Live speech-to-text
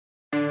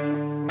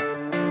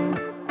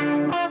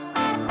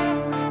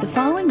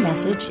following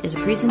message is a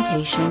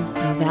presentation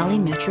of Valley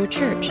Metro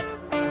Church,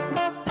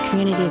 a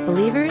community of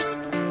believers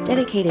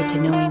dedicated to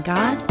knowing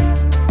God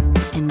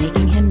and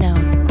making Him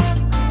known.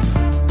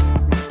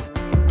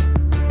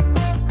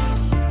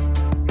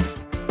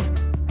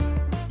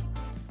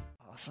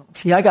 Awesome.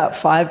 See, I got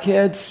 5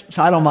 kids,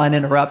 so I don't mind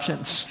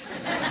interruptions.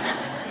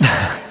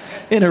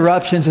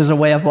 Interruptions is a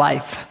way of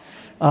life.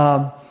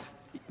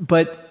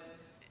 But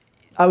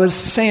I was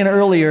saying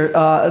earlier,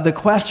 the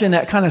question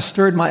that kind of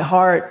stirred my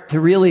heart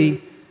to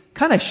really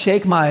kind of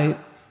shake my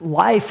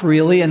life,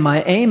 really, and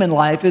my aim in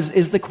life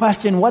is the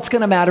question, what's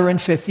going to matter in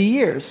 50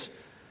 years?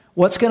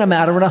 What's going to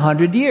matter in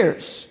 100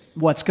 years?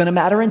 What's going to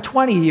matter in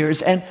 20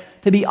 years? And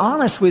to be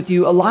honest with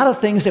you, a lot of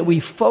things that we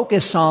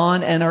focus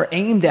on and are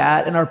aimed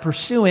at and are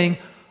pursuing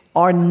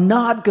are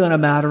not going to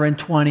matter in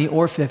 20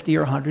 or 50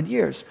 or 100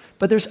 years.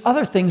 But there's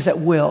other things that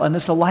will, and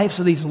it's the lives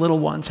of these little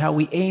ones, how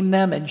we aim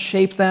them and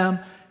shape them,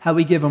 how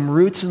we give them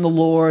roots in the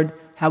Lord,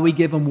 how we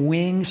give them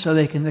wings so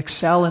they can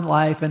excel in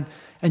life and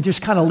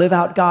just kind of live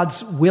out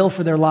God's will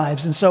for their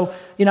lives. And so,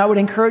 I would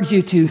encourage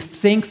you to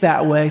think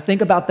that way. Think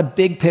about the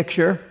big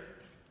picture.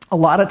 A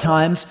lot of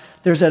times,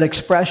 there's that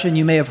expression,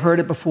 you may have heard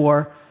it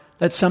before,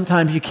 that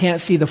sometimes you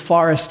can't see the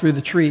forest through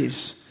the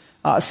trees.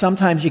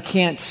 Sometimes you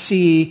can't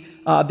see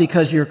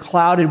because you're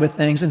clouded with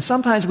things. And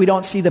sometimes we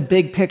don't see the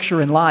big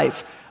picture in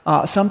life.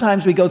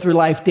 Sometimes we go through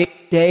life day to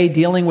day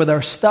dealing with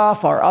our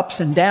stuff, our ups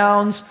and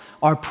downs,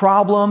 our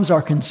problems,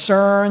 our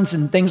concerns,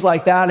 and things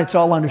like that. It's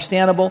all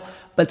understandable.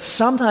 But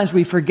sometimes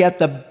we forget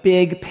the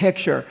big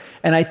picture.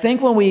 And I think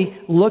when we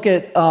look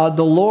at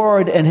the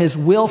Lord and His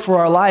will for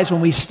our lives,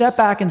 when we step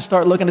back and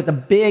start looking at the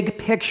big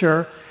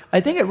picture,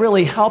 I think it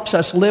really helps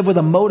us live with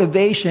a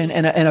motivation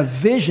and a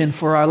vision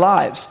for our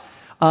lives.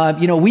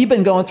 We've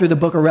been going through the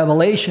book of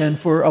Revelation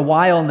for a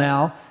while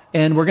now,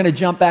 and we're going to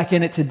jump back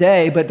in it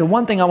today. But the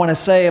one thing I want to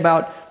say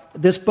about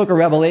this book of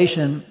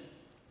Revelation,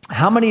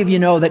 how many of you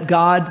know that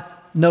God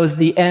knows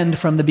the end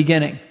from the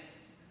beginning?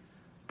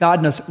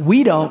 God knows.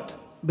 We don't,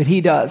 but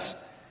He does.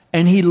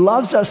 And He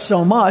loves us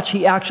so much,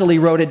 He actually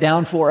wrote it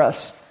down for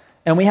us.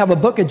 And we have a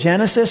book of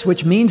Genesis,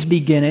 which means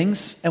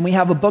beginnings, and we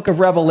have a book of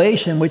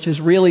Revelation, which is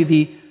really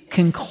the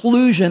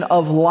conclusion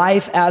of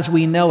life as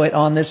we know it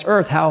on this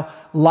earth, how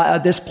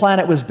this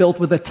planet was built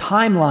with a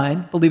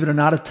timeline, believe it or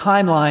not, a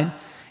timeline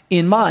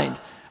in mind.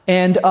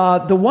 And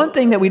the one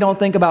thing that we don't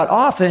think about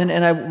often,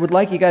 and I would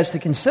like you guys to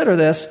consider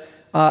this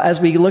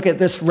as we look at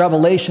this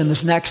Revelation,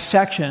 this next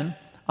section.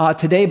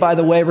 Today, by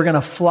the way, we're going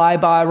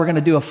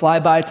to do a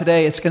flyby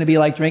today. It's going to be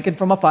like drinking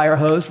from a fire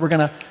hose. We're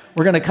going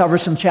to cover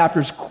some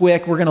chapters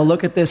quick. We're going to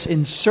look at this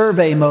in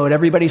survey mode.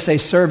 Everybody say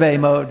survey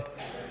mode.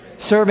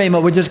 Survey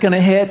mode. We're just going to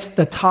hit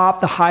the top,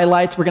 the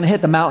highlights. We're going to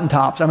hit the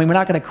mountaintops. I mean, we're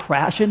not going to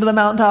crash into the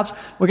mountaintops.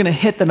 We're going to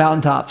hit the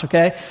mountaintops,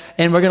 okay?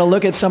 And we're going to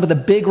look at some of the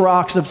big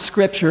rocks of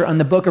Scripture on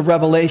the book of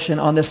Revelation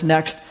on this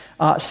next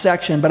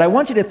section. But I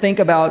want you to think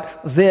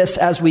about this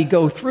as we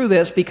go through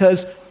this,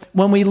 because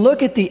when we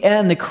look at the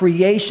end, the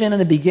creation and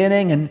the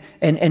beginning,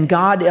 and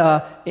God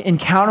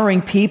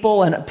encountering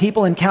people, and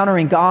people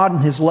encountering God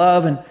and His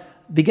love, and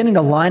beginning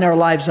to line our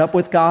lives up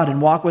with God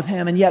and walk with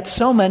Him, and yet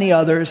so many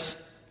others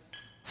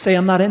say,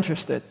 I'm not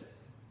interested.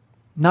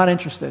 Not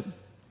interested.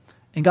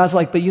 And God's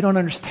like, but you don't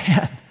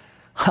understand.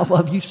 I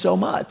love you so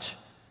much.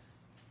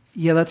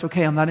 Yeah, that's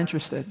okay. I'm not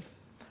interested.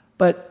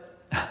 But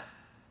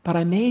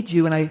I made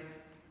you, and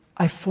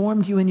I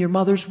formed you in your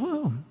mother's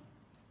womb.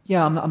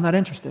 Yeah, I'm not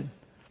interested.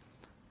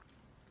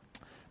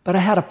 But I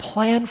had a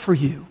plan for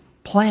you,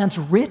 plans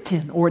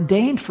written,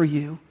 ordained for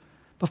you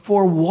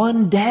before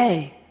one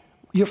day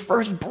your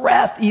first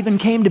breath even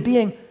came to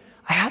being.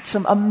 I had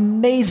some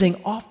amazing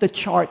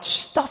off-the-chart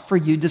stuff for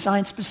you,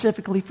 designed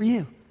specifically for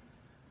you.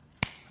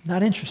 I'm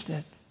not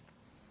interested.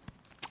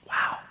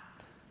 Wow.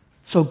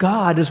 So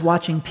God is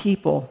watching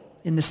people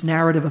in this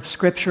narrative of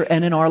Scripture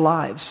and in our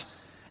lives,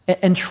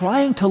 and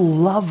trying to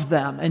love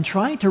them, and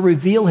trying to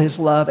reveal His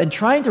love, and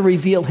trying to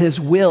reveal His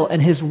will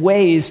and His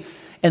ways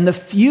and the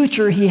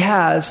future He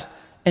has.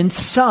 And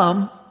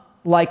some,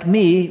 like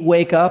me,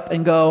 wake up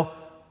and go,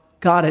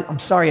 God, I'm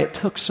sorry it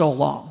took so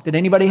long. Did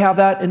anybody have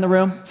that in the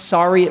room?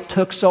 Sorry it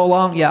took so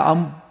long? Yeah,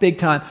 I'm big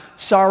time.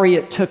 Sorry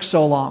it took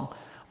so long.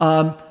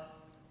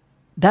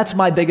 That's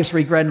my biggest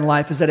regret in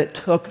life, is that it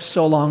took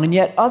so long. And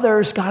yet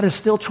others, God is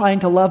still trying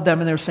to love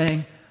them, and they're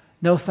saying,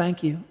 no,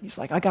 thank you. He's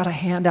like, I got a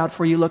handout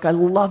for you. Look, I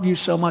love you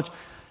so much.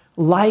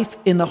 Life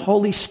in the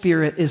Holy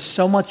Spirit is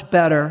so much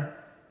better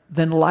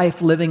than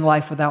living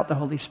life without the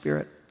Holy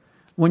Spirit.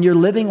 When you're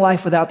living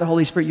life without the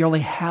Holy Spirit, you're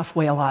only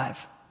halfway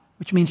alive,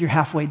 which means you're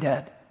halfway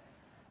dead.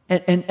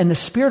 And the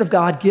Spirit of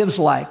God gives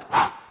life.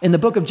 In the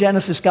book of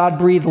Genesis, God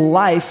breathed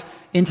life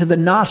into the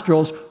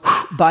nostrils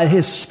by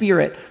His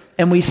Spirit.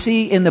 And we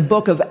see in the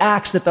book of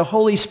Acts that the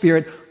Holy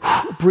Spirit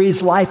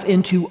breathes life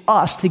into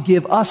us to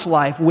give us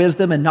life,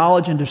 wisdom and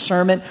knowledge and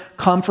discernment,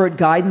 comfort,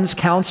 guidance,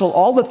 counsel,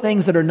 all the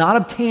things that are not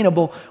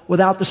obtainable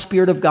without the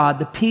Spirit of God.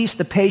 The peace,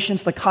 the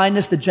patience, the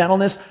kindness, the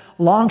gentleness,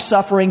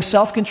 long-suffering,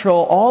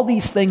 self-control, all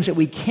these things that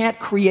we can't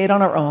create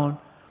on our own.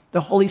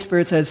 The Holy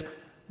Spirit says,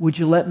 would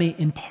you let me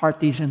impart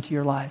these into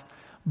your life?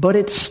 But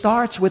it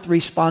starts with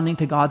responding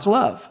to God's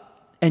love.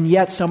 And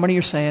yet somebody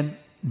are saying,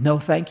 no,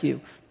 thank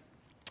you.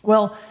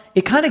 Well,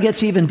 it kind of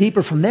gets even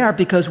deeper from there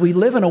because we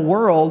live in a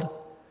world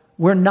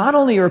where not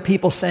only are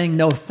people saying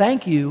no,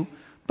 thank you,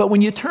 but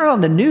when you turn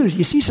on the news,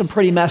 you see some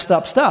pretty messed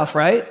up stuff,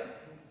 right?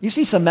 You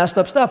see some messed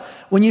up stuff.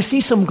 When you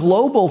see some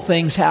global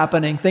things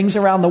happening, things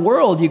around the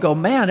world, you go,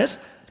 man, it's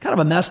kind of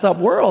a messed up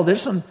world.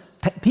 There's some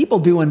people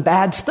doing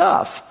bad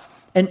stuff.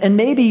 And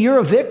maybe you're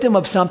a victim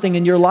of something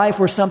in your life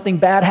where something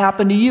bad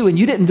happened to you and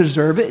you didn't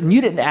deserve it and you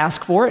didn't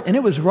ask for it and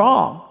it was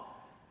wrong.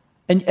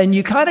 And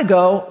you kind of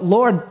go,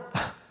 Lord,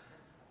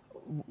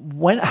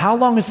 how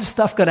long is this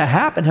stuff going to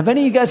happen? Have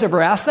any of you guys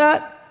ever asked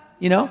that?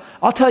 You know,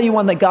 I'll tell you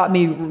one that got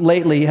me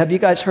lately. Have you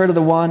guys heard of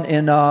the one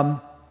in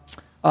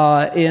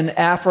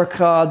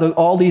Africa,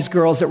 all these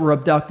girls that were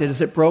abducted?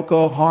 Is it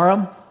Boko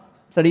Haram?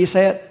 Is that how you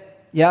say it?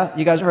 Yeah,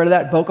 you guys heard of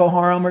that? Boko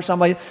Haram or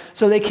something?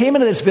 So they came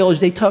into this village.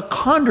 They took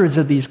hundreds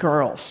of these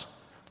girls,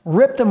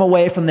 ripped them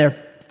away from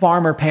their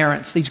farmer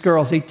parents, these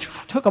girls. They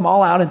took them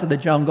all out into the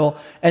jungle,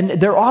 and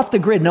they're off the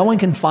grid. No one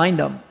can find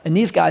them. And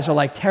these guys are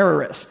like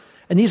terrorists.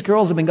 And these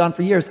girls have been gone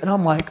for years. And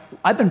I'm like,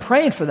 I've been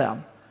praying for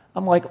them.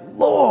 I'm like,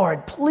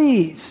 Lord,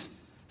 please,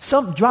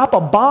 drop a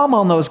bomb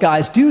on those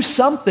guys. Do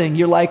something.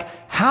 You're like,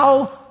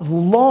 how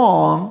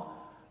long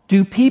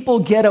do people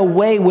get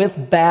away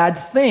with bad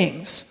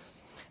things?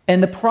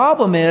 And the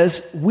problem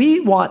is, we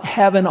want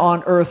heaven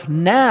on earth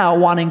now,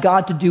 wanting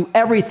God to do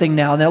everything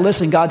now. Now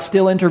listen, God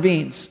still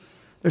intervenes.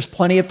 There's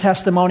plenty of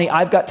testimony.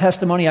 I've got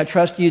testimony, I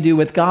trust you do,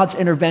 with God's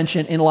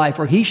intervention in life,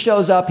 where he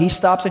shows up, he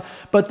stops it.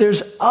 But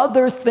there's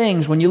other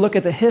things, when you look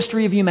at the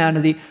history of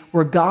humanity,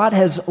 where God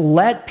has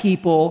let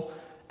people,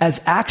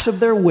 as acts of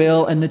their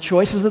will and the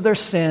choices of their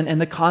sin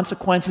and the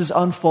consequences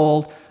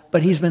unfold.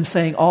 But he's been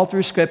saying all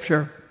through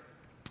Scripture,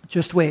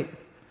 just wait.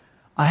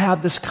 I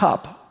have this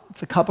cup.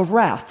 It's a cup of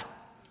wrath.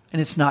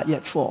 And it's not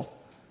yet full.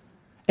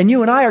 And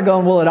you and I are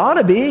going, well, it ought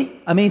to be.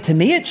 I mean, to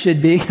me it should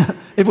be.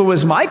 If it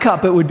was my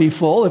cup, it would be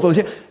full. If it was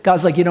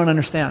God's like, you don't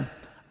understand.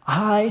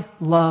 I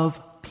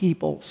love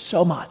people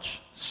so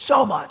much,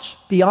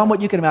 beyond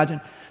what you can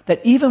imagine, that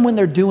even when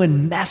they're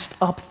doing messed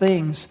up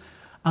things,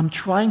 I'm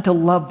trying to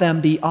love them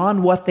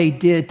beyond what they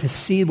did to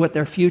see what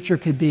their future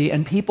could be.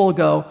 And people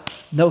go,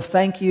 no,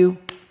 thank you,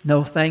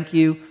 no, thank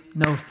you,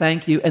 no,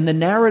 thank you. And the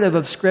narrative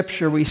of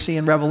Scripture we see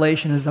in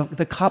Revelation is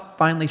the cup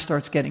finally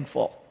starts getting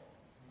full.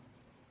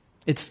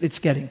 It's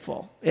getting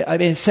full. I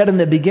mean, it said in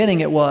the beginning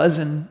it was,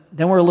 and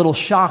then we're a little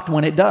shocked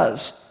when it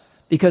does.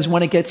 Because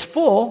when it gets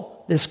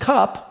full, this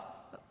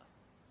cup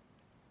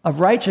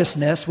of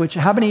righteousness, which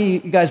how many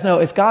of you guys know,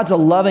 if God's a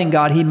loving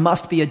God, he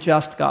must be a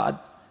just God.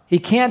 He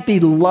can't be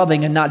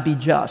loving and not be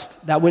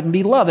just. That wouldn't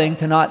be loving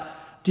to not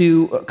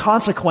do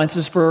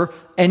consequences for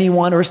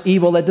anyone or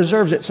evil that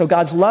deserves it. So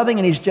God's loving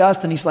and he's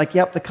just, and he's like,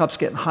 yep, the cup's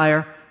getting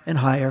higher and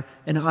higher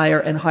and higher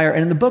and higher.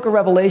 And in the book of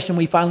Revelation,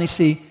 we finally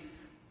see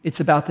it's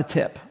about to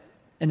tip.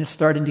 And it's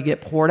starting to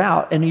get poured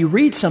out. And you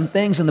read some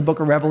things in the book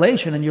of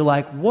Revelation, and you're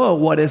like, whoa,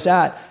 what is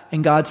that?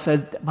 And God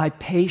said, my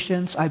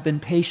patience, I've been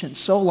patient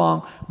so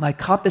long, my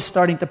cup is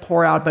starting to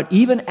pour out. But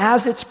even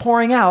as it's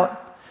pouring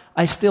out,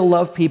 I still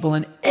love people.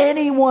 And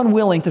anyone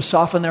willing to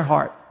soften their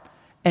heart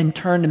and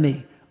turn to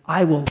me,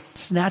 I will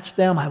snatch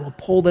them, I will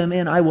pull them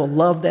in, I will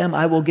love them,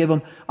 I will give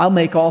them, I'll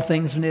make all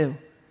things new.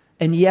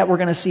 And yet we're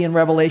going to see in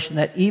Revelation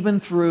that even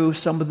through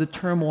some of the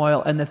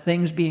turmoil and the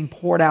things being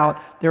poured out,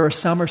 there are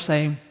some who are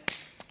saying,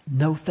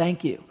 no,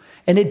 thank you.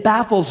 And it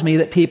baffles me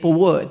that people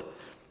would.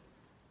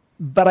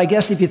 But I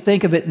guess if you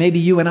think of it, maybe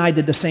you and I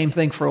did the same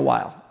thing for a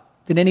while.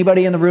 Did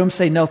anybody in the room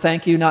say, no,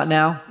 thank you, not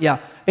now? Yeah.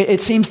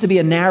 It seems to be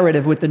a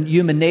narrative with the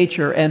human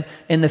nature, and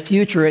in the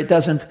future it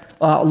doesn't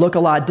look a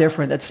lot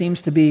different. That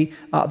seems to be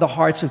the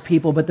hearts of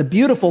people. But the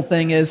beautiful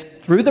thing is,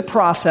 through the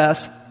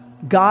process,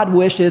 God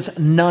wishes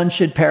none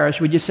should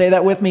perish. Would you say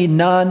that with me?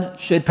 None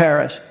should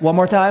perish. One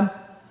more time.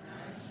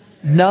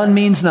 None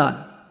means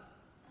none.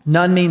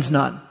 None means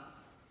none.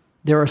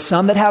 There are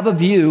some that have a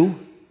view,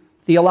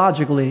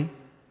 theologically,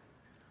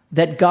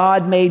 that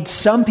God made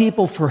some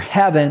people for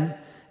heaven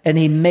and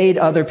he made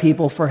other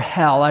people for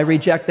hell. I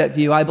reject that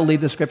view. I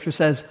believe the Scripture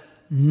says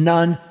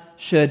none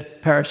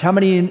should perish. How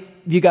many of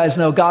you guys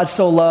know God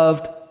so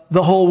loved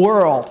the whole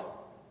world?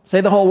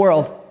 Say the whole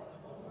world.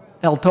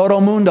 El todo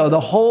mundo,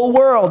 the whole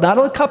world. Not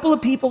a couple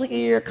of people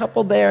here, a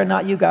couple there,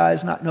 not you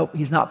guys. Nope,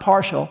 he's not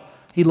partial.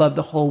 He loved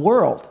the whole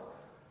world.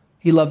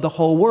 He loved the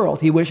whole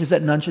world. He wishes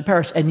that none should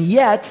perish. And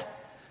yet,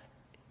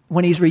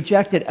 when he's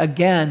rejected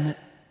again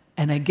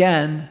and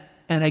again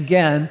and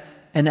again,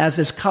 and as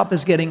his cup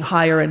is getting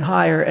higher and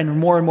higher and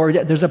more,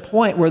 there's a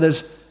point where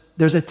there's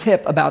a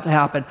tip about to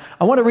happen.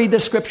 I want to read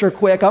this scripture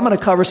quick. I'm going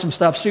to cover some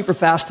stuff super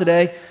fast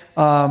today,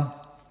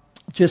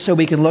 just so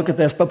we can look at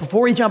this. But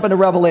before we jump into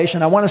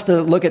Revelation, I want us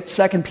to look at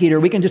 2 Peter.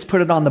 We can just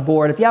put it on the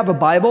board. If you have a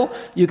Bible,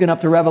 you can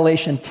up to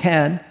Revelation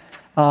 10.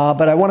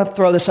 But I want to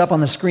throw this up on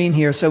the screen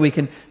here so we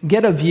can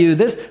get a view.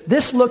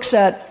 This looks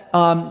at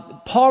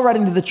Paul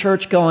writing to the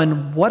church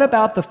going, what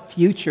about the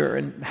future?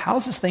 And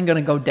how's this thing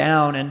going to go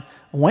down? And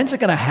when's it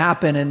going to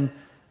happen? And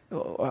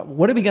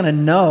what are we going to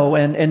know?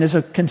 And there's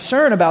a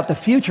concern about the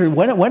future.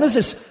 When is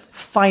this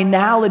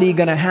finality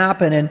going to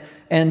happen?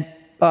 And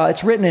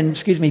it's written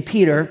in,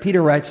 Peter.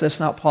 Peter writes this,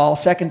 not Paul.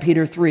 2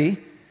 Peter 3,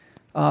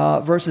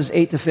 verses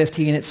 8 to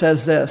 15. It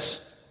says this,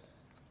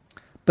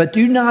 "But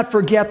do not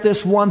forget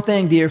this one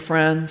thing, dear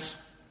friends.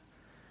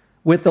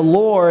 With the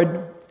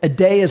Lord, a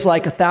day is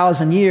like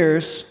 1,000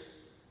 years,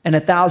 and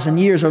 1,000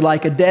 years are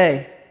like a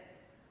day.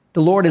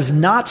 The Lord is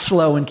not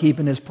slow in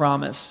keeping his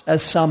promise,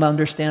 as some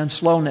understand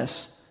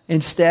slowness.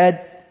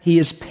 Instead, he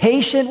is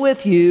patient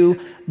with you,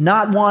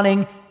 not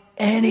wanting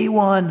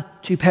anyone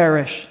to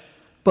perish,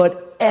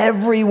 but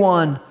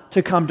everyone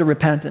to come to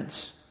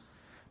repentance.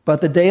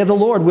 But the day of the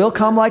Lord will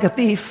come like a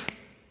thief.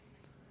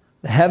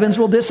 The heavens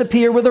will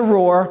disappear with a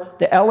roar,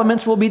 the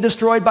elements will be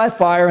destroyed by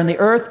fire, and the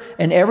earth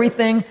and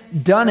everything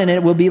done in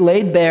it will be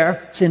laid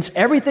bare. Since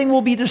everything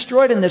will be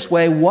destroyed in this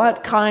way,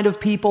 what kind of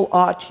people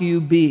ought you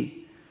be?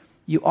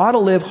 You ought to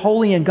live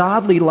holy and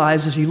godly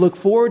lives as you look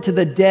forward to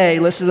the day,"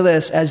 listen to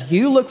this, "as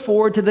you look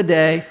forward to the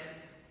day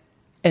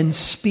and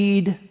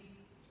speed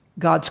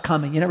God's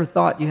coming." You never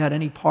thought you had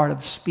any part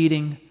of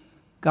speeding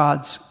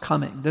God's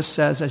coming. This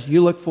says, as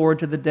you look forward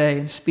to the day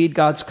and speed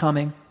God's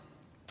coming,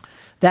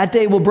 that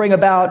day will bring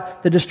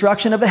about the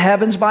destruction of the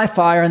heavens by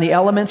fire, and the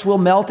elements will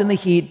melt in the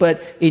heat.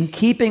 But in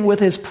keeping with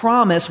his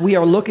promise, we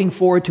are looking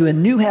forward to a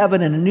new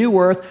heaven and a new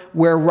earth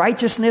where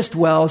righteousness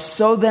dwells.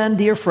 So then,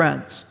 dear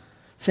friends,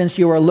 since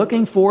you are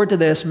looking forward to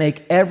this,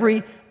 make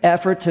every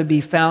effort to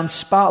be found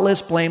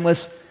spotless,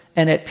 blameless,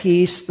 and at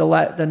peace.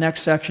 The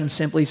next section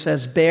simply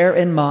says, bear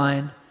in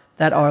mind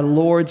that our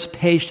Lord's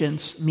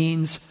patience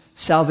means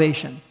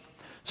salvation.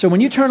 So when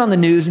you turn on the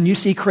news and you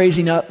see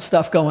crazy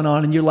stuff going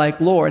on and you're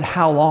like, Lord,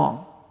 how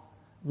long?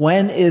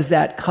 When is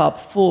that cup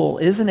full?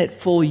 Isn't it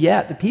full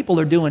yet? The people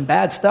are doing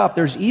bad stuff.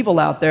 There's evil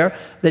out there.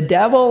 The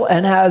devil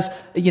and has,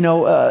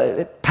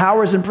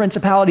 powers and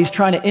principalities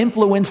trying to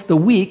influence the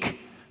weak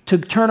to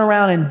turn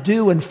around and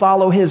do and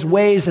follow his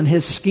ways and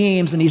his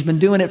schemes, and he's been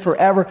doing it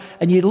forever.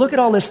 And you look at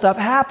all this stuff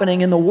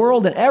happening in the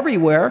world and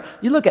everywhere.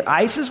 You look at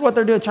ISIS, what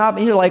they're doing,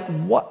 and you're like,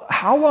 what?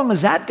 How long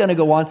is that going to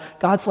go on?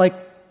 God's like,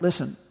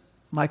 listen,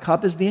 my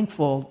cup is being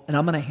full, and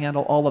I'm going to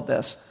handle all of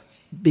this.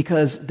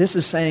 Because this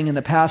is saying in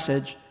the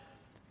passage,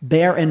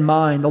 bear in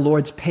mind the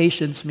Lord's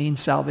patience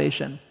means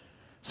salvation.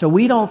 So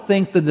we don't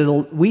think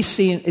that we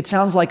see, it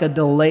sounds like a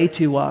delay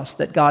to us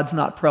that God's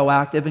not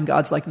proactive, and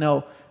God's like,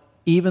 no,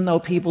 even though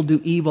people do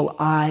evil,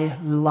 I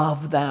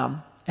love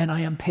them, and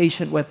I am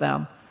patient with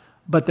them.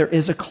 But there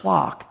is a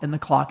clock, and the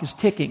clock is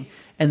ticking.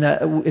 And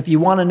if you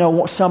want to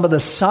know some of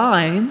the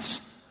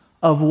signs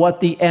of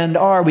what the end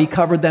are, we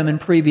covered them in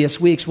previous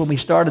weeks when we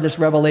started this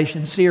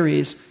Revelation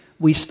series.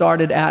 We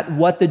started at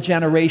what the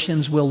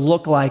generations will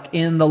look like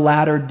in the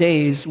latter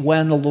days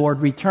when the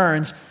Lord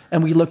returns.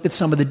 And we looked at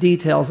some of the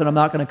details that I'm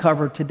not going to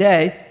cover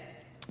today.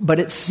 But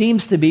it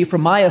seems to be,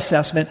 from my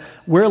assessment,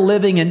 we're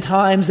living in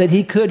times that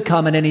he could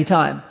come at any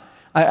time.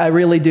 I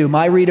really do.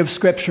 My read of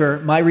Scripture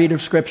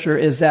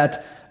is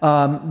that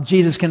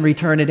Jesus can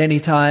return at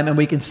any time, and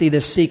we can see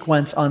this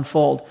sequence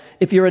unfold.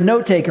 If you're a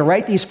note taker,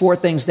 write these 4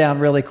 things down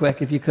really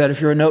quick, if you could. If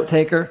you're a note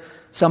taker,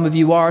 some of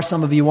you are,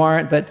 some of you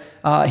aren't. But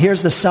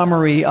here's the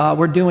summary.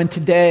 We're doing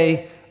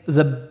today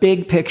the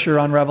big picture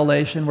on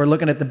Revelation. We're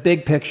looking at the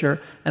big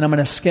picture, and I'm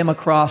going to skim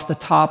across the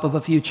top of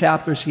a few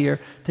chapters here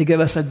to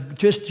give us a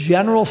just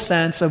general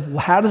sense of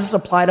how does this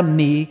apply to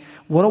me?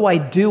 What do I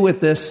do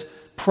with this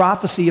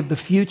prophecy of the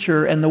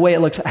future and the way it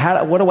looks?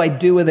 What do I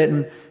do with it,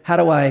 and how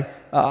do I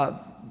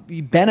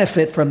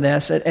benefit from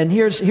this? And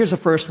here's the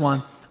first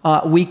one.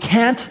 We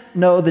can't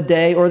know the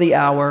day or the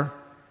hour,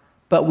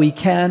 but we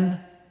can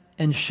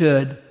and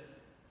should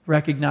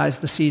recognize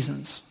the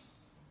seasons.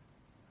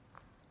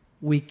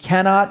 We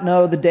cannot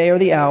know the day or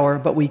the hour,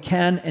 but we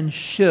can and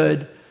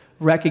should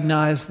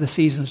recognize the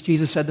seasons.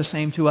 Jesus said the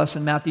same to us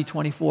in Matthew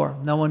 24.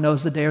 No one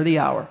knows the day or the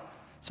hour.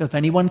 So if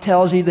anyone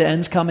tells you the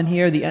end's coming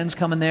here, the end's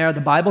coming there,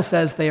 the Bible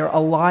says they are a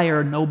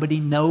liar. Nobody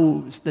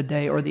knows the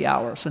day or the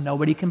hour. So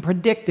nobody can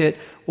predict it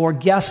or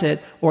guess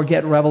it or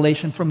get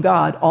revelation from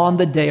God on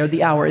the day or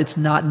the hour. It's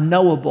not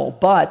knowable,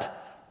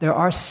 but there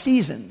are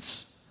seasons.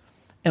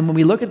 And when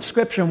we look at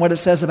Scripture and what it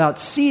says about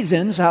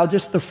seasons, how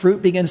just the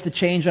fruit begins to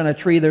change on a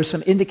tree, there's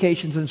some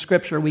indications in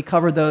Scripture. We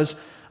covered those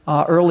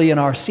early in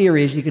our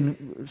series. You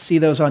can see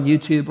those on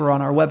YouTube or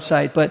on our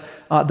website. But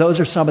those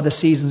are some of the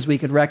seasons we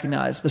could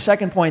recognize. The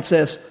second point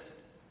says,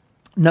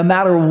 no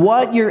matter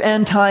what your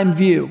end time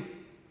view,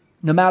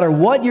 no matter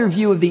what your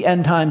view of the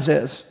end times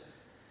is,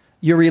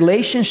 your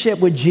relationship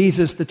with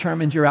Jesus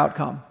determines your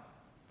outcome.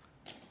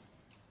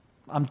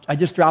 I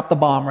just dropped the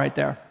bomb right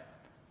there.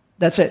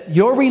 That's it.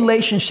 Your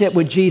relationship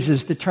with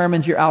Jesus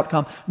determines your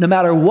outcome, no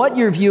matter what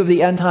your view of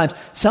the end times.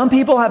 Some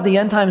people have the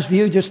end times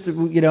view,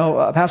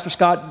 Pastor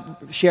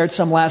Scott shared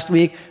some last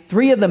week.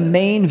 3 of the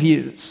main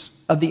views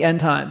of the end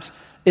times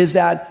is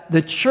that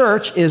the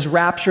church is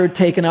raptured,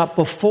 taken up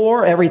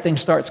before everything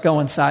starts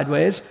going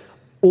sideways,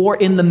 or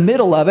in the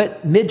middle of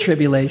it,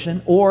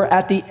 mid-tribulation, or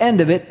at the end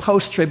of it,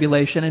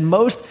 post-tribulation. And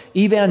most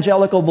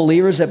evangelical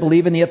believers that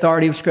believe in the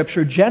authority of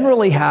Scripture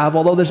generally have,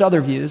 although there's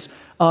other views,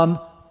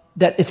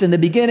 that it's in the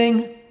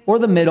beginning or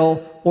the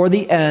middle or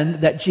the end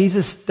that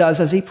Jesus does,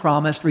 as he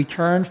promised,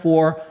 return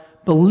for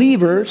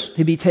believers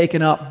to be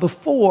taken up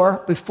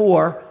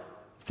before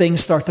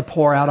things start to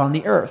pour out on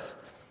the earth.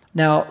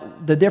 Now,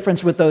 the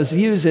difference with those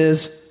views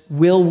is,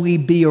 will we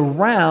be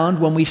around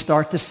when we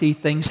start to see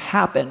things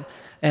happen?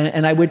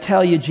 And I would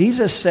tell you,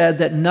 Jesus said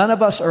that none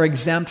of us are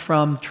exempt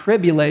from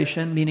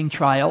tribulation, meaning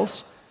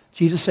trials.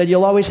 Jesus said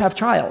you'll always have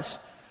trials.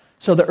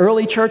 So the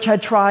early church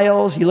had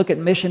trials. You look at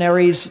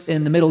missionaries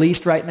in the Middle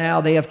East right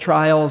now, they have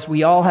trials.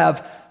 We all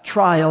have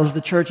trials.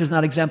 The church is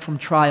not exempt from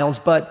trials.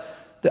 But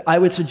I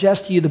would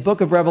suggest to you the book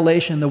of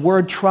Revelation, the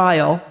word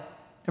trial,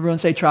 everyone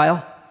say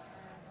trial,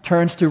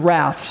 turns to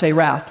wrath. Say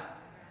wrath.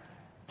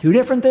 Two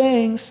different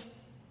things.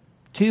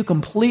 Two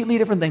completely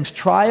different things.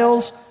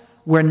 Trials,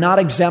 we're not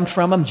exempt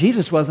from them.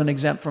 Jesus wasn't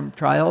exempt from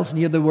trials.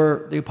 Neither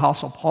were the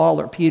Apostle Paul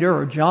or Peter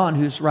or John,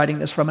 who's writing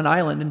this from an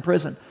island in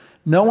prison.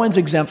 No one's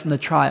exempt from the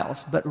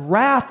trials. But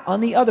wrath,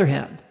 on the other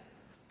hand,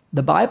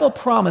 the Bible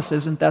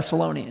promises in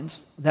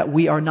Thessalonians that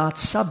we are not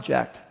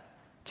subject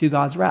to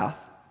God's wrath.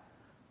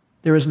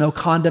 There is no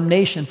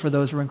condemnation for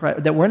those who are in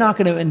Christ, that we're not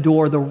going to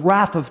endure the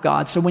wrath of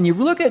God. So when you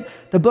look at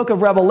the book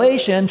of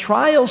Revelation,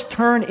 trials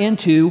turn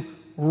into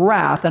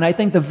wrath. And I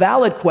think the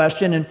valid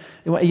question, and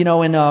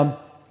I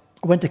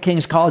went to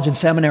King's College and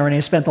Seminary, and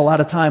I spent a lot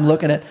of time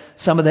looking at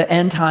some of the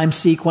end time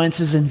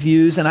sequences and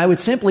views. And I would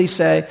simply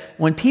say,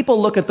 when people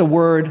look at the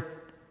word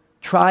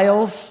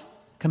trials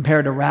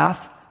compared to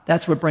wrath,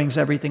 that's what brings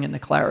everything into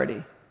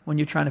clarity when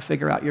you're trying to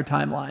figure out your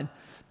timeline.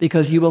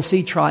 Because you will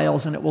see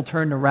trials and it will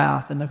turn to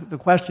wrath. And the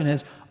question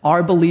is,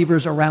 are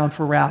believers around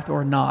for wrath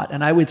or not?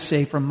 And I would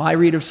say from my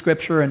read of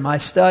Scripture and my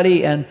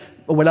study and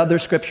what other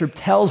Scripture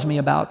tells me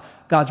about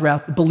God's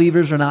wrath,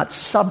 believers are not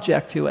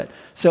subject to it.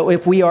 So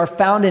if we are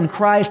found in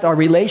Christ, our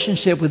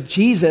relationship with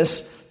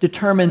Jesus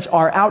determines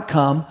our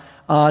outcome,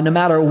 no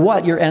matter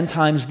what your end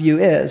times view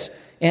is.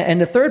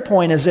 And the third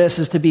point is this,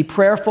 is to be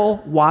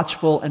prayerful,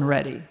 watchful, and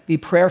ready. Be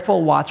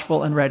prayerful,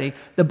 watchful, and ready.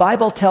 The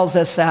Bible tells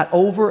us that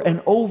over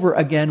and over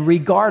again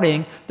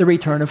regarding the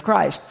return of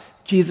Christ.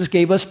 Jesus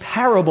gave us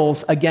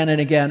parables again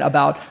and again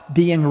about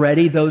being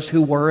ready, those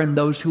who were and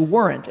those who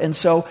weren't. And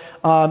so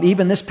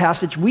even this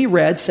passage we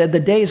read said the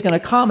day is going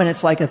to come and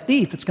it's like a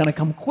thief. It's going to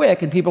come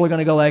quick and people are going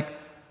to go like,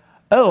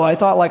 oh, I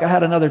thought like I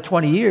had another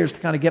 20 years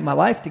to kind of get my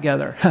life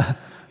together.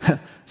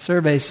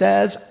 Survey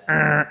says,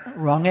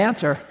 wrong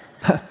answer.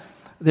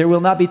 There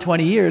will not be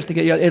 20 years to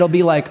get you. It'll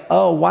be like,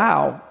 oh,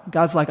 wow.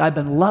 God's like, I've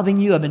been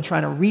loving you. I've been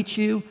trying to reach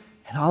you.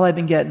 And all I've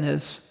been getting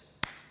is,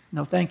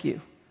 no, thank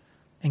you.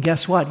 And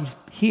guess what? He's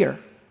here.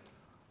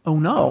 Oh,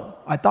 no.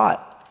 I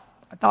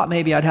thought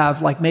maybe I'd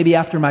have, like maybe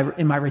after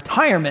in my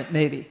retirement,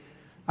 maybe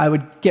I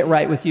would get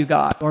right with you,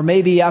 God. Or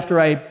maybe after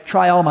I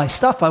try all my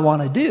stuff I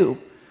want to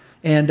do.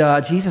 And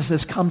Jesus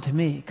says, come to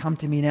me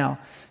now.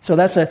 So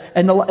that's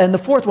and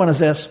the fourth one is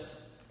this.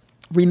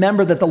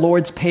 Remember that the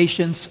Lord's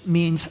patience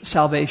means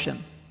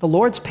salvation. The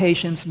Lord's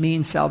patience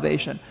means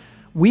salvation.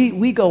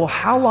 We go,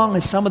 how long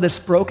is some of this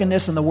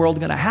brokenness in the world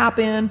going to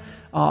happen?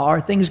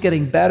 Are things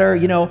getting better?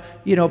 You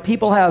know,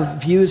 people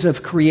have views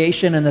of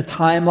creation and the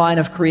timeline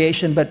of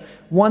creation, but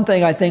one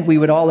thing I think we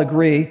would all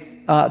agree,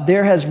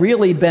 there has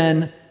really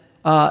been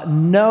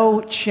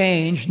no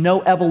change,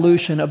 no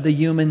evolution of the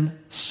human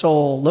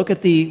soul. Look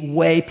at the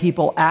way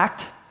people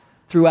act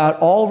throughout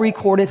all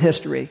recorded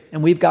history,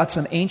 and we've got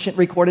some ancient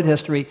recorded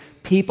history.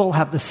 People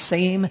have the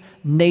same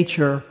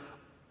nature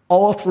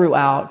all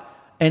throughout,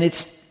 and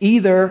it's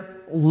either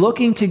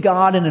looking to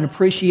God in an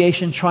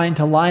appreciation, trying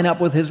to line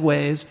up with his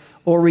ways,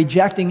 or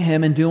rejecting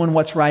him and doing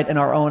what's right in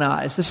our own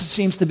eyes. This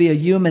seems to be a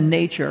human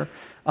nature.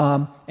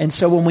 And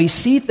so when we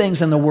see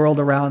things in the world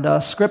around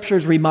us, Scripture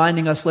is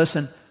reminding us,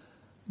 listen,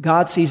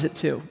 God sees it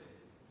too.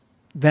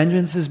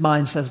 Vengeance is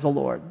mine, says the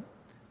Lord.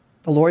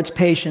 The Lord's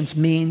patience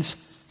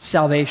means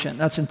salvation.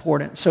 That's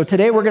important. So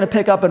today we're going to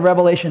pick up in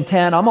Revelation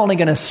 10. I'm only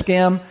going to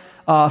skim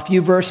a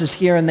few verses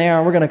here and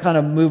there. We're going to kind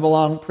of move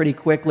along pretty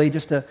quickly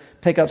just to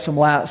pick up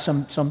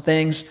some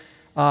things.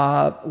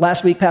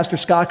 Last week, Pastor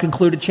Scott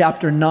concluded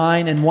chapter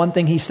 9, and one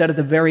thing he said at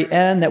the very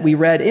end that we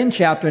read in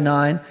chapter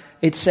 9,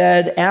 it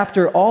said,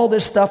 after all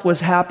this stuff was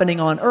happening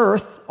on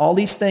earth, all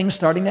these things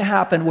starting to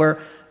happen where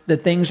the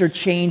things are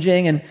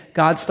changing and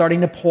God's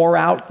starting to pour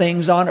out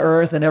things on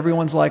earth, and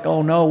everyone's like,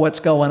 oh no, what's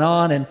going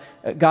on? And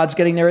God's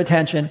getting their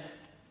attention.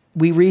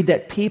 We read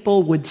that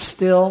people would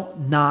still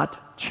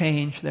not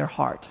change their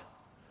heart.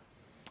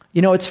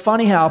 You know, it's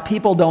funny how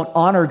people don't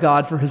honor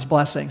God for his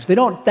blessings. They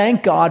don't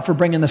thank God for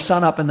bringing the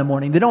sun up in the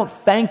morning. They don't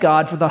thank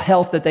God for the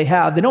health that they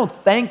have. They don't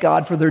thank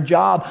God for their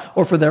job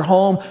or for their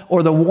home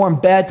or the warm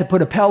bed to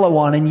put a pillow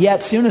on. And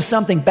yet, soon as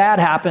something bad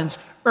happens,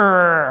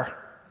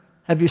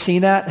 have you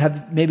seen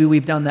that? Maybe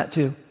we've done that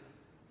too.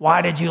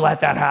 Why did you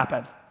let that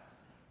happen?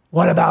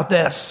 What about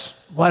this?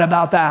 What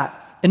about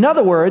that? In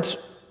other words,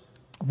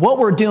 what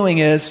we're doing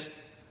is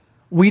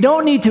we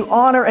don't need to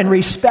honor and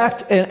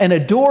respect and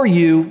adore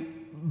you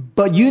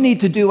but you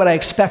need to do what I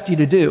expect you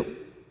to do.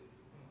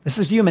 This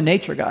is human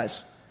nature,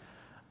 guys.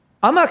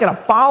 I'm not going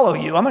to follow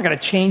you. I'm not going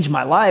to change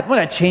my life. I'm not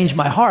going to change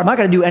my heart. I'm not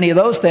going to do any of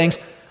those things.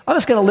 I'm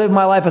just going to live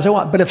my life as I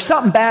want. But if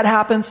something bad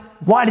happens,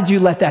 why did you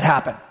let that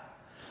happen?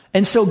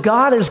 And so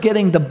God is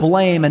getting the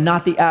blame and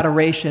not the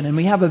adoration. And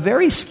we have a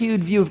very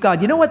skewed view of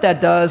God. You know what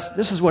that does?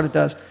 This is what it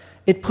does.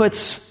 It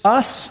puts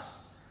us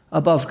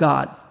above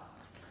God.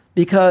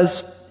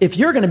 Because if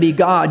you're going to be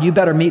God, you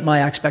better meet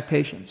my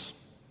expectations.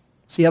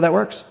 See how that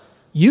works?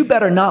 You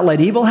better not let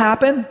evil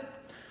happen.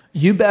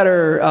 You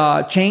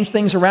better change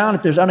things around.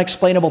 If there's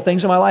unexplainable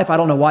things in my life, I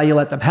don't know why you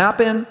let them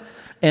happen.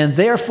 And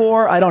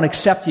therefore, I don't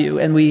accept you.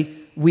 And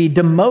we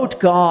demote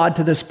God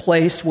to this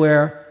place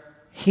where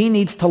he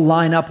needs to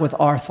line up with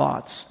our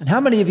thoughts. And how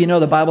many of you know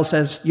the Bible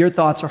says, your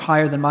thoughts are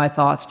higher than my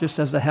thoughts, just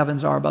as the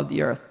heavens are above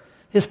the earth?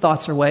 His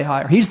thoughts are way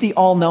higher. He's the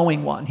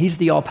all-knowing one. He's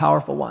the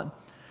all-powerful one.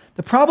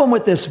 The problem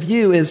with this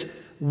view is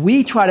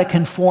we try to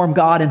conform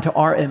God into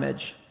our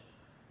image.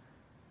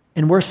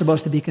 And we're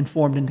supposed to be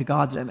conformed into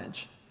God's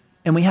image.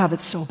 And we have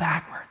it so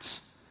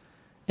backwards.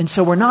 And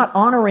so we're not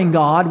honoring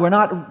God. We're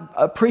not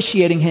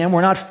appreciating him.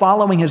 We're not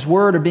following his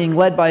word or being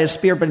led by his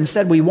spirit. But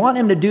instead, we want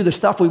him to do the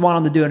stuff we want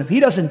him to do. And if he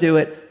doesn't do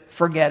it,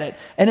 forget it.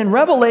 And in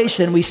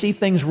Revelation, we see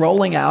things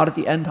rolling out at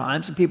the end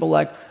times. And people are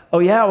like, oh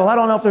yeah, well, I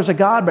don't know if there's a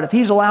God, but if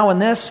he's allowing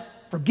this,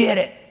 forget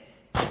it.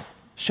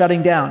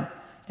 Shutting down.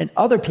 And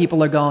other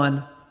people are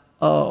going,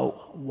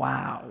 oh,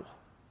 wow.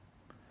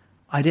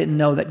 I didn't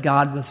know that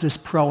God was this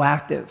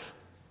proactive.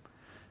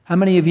 How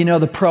many of you know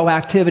the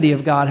proactivity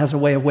of God has a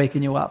way of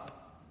waking you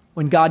up?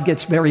 When God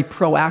gets very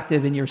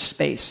proactive in your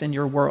space, in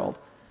your world,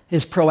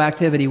 his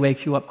proactivity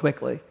wakes you up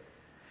quickly.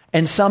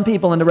 And some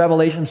people in the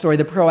Revelation story,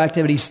 the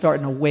proactivity is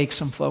starting to wake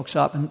some folks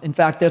up. And in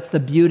fact, that's the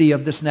beauty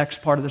of this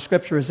next part of the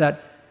scripture, is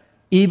that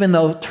even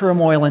though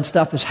turmoil and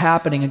stuff is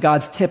happening and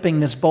God's tipping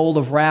this bowl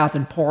of wrath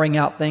and pouring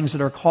out things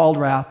that are called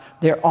wrath,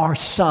 there are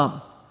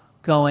some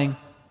going,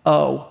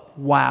 oh,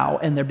 wow,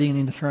 and they're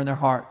beginning to turn their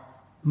heart.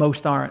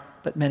 Most aren't,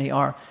 but many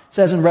are. It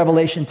says in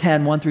Revelation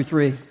 10,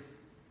 1-3,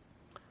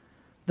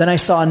 then I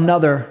saw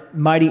another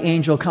mighty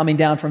angel coming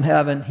down from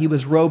heaven. He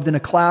was robed in a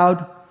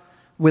cloud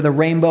with a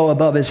rainbow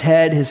above his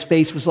head. His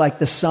face was like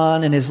the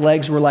sun, and his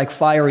legs were like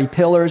fiery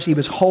pillars. He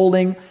was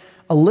holding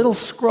a little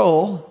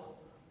scroll,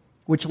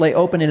 which lay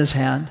open in his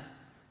hand.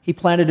 He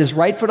planted his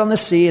right foot on the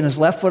sea and his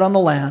left foot on the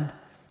land,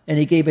 and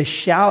he gave a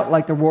shout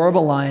like the roar of a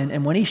lion.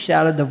 And when he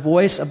shouted, the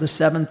voice of the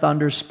seven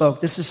thunders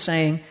spoke. This is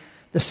saying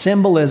the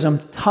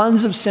symbolism,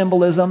 tons of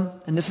symbolism,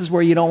 and this is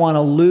where you don't want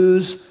to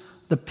lose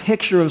the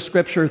picture of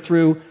Scripture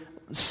through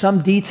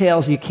some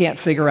details you can't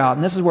figure out.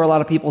 And this is where a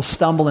lot of people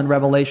stumble in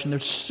Revelation.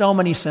 There's so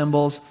many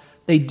symbols.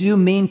 They do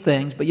mean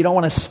things, but you don't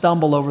want to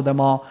stumble over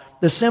them all.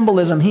 The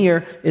symbolism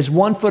here is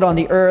 1 foot on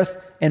the earth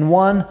and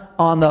 1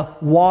 on the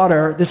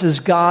water. This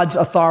is God's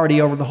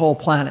authority over the whole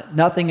planet.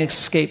 Nothing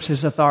escapes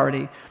his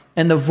authority.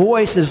 And the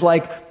voice is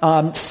like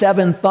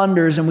 7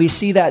 thunders, and we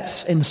see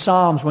that in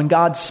Psalms. When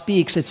God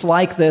speaks, it's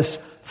like this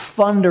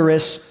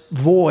thunderous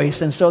voice.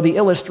 And so the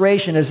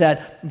illustration is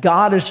that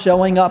God is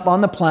showing up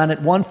on the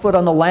planet, 1 foot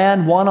on the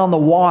land, 1 on the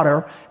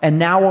water, and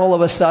now all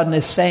of a sudden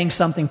is saying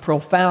something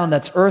profound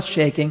that's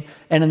earth-shaking.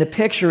 And in the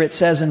picture it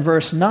says in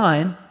verse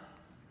 9,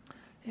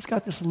 he's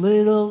got this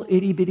little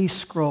itty-bitty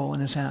scroll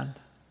in his hand.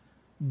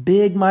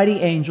 Big, mighty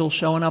angel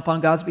showing up on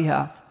God's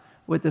behalf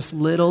with this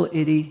little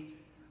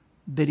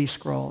itty-bitty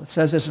scroll. It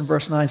says this in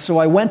verse 9, so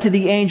I went to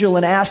the angel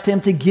and asked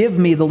him to give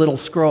me the little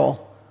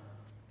scroll.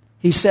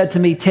 He said to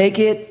me, take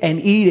it and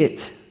eat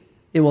it.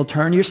 It will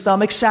turn your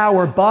stomach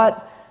sour,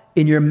 but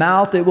in your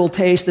mouth it will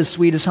taste as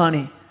sweet as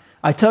honey.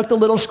 I took the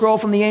little scroll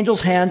from the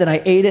angel's hand and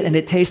I ate it, and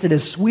it tasted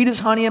as sweet as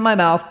honey in my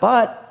mouth,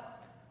 but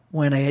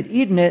when I had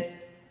eaten it,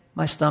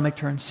 my stomach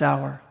turned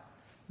sour.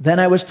 Then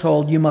I was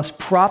told, you must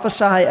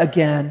prophesy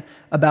again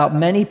about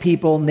many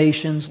people,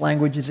 nations,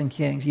 languages, and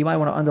kings. You might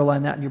want to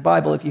underline that in your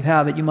Bible if you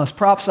have it. You must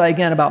prophesy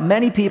again about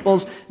many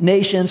peoples,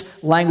 nations,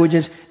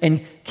 languages,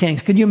 and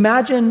kings. Could you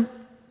imagine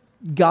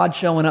God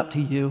showing up to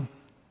you?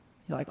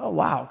 You're like, oh,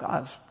 wow,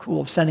 God's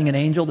cool. Sending an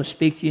angel to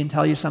speak to you and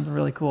tell you something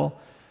really cool.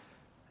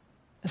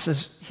 This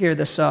is, here,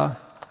 this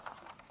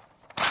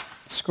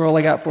scroll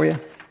I got for you.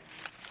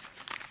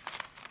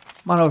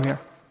 Come on over here.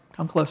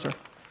 Come closer.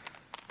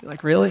 You're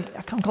like, really?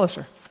 Yeah, come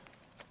closer.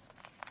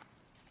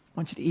 I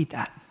want you to eat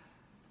that.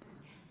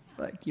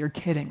 Like, you're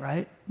kidding,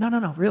 right?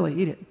 No, really,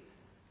 eat it.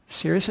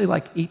 Seriously,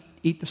 like,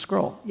 eat the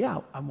scroll. Yeah,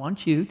 I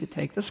want you to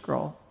take the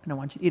scroll, and I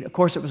want you to eat it. Of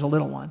course, it was a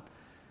little one.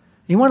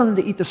 He wanted him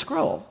to eat the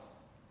scroll.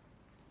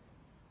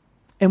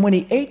 And when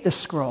he ate the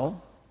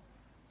scroll,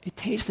 it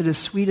tasted as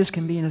sweet as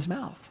can be in his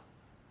mouth.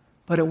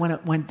 But when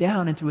it went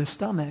down into his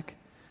stomach,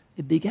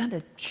 it began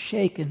to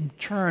shake and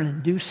churn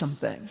and do some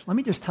things. Let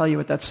me just tell you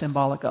what that's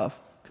symbolic of,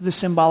 because it's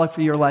symbolic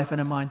for your life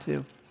and in mine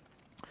too.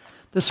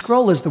 The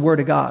scroll is the Word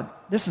of God.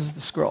 This is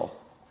the scroll.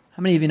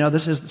 How many of you know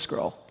this is the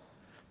scroll?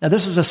 Now,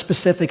 this is a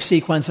specific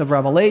sequence of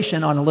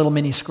revelation on a little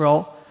mini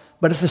scroll,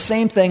 but it's the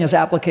same thing as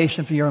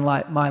application for your and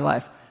my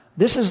life.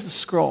 This is the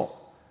scroll.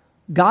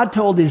 God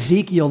told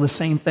Ezekiel the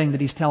same thing that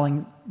he's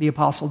telling the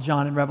Apostle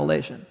John in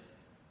Revelation.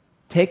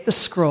 take the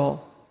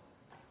scroll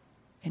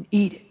and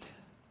eat it.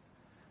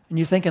 And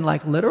you're thinking,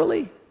 like,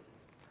 literally?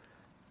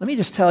 Let me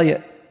just tell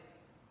you,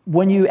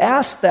 when you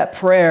ask that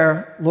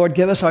prayer, Lord,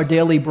 give us our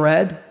daily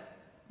bread,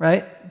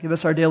 right? Give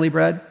us our daily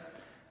bread.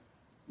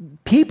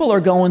 People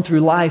are going through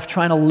life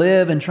trying to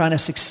live and trying to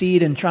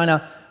succeed and trying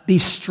to be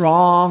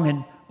strong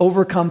and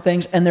overcome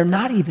things, and they're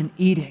not even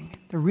eating.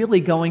 They're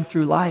really going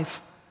through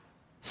life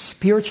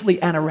spiritually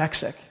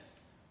anorexic.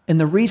 And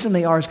the reason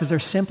they are is because they're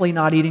simply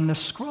not eating the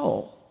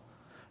scroll.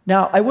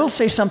 Now, I will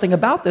say something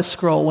about this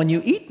scroll. When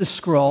you eat the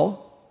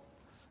scroll,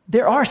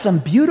 there are some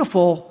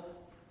beautiful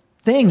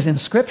things in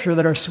Scripture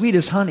that are sweet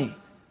as honey.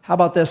 How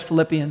about this,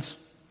 Philippians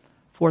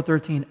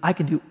 4:13? I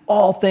can do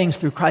all things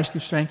through Christ who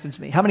strengthens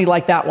me. How many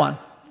like that one?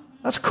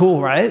 That's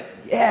cool, right?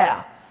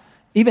 Yeah.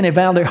 Even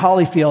Evander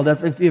Holyfield,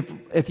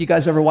 if you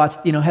guys ever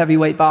watched,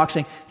 heavyweight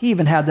boxing, he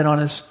even had that on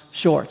his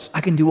shorts.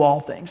 I can do all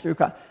things through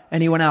Christ.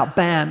 And he went out,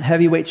 bam,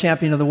 heavyweight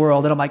champion of the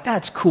world. And I'm like,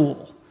 that's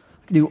cool.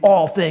 I can do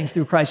all things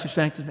through Christ who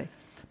strengthens me.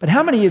 But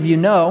how many of you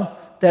know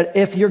that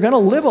if you're going to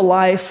live a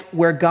life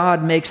where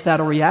God makes that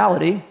a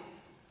reality,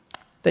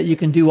 that you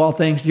can do all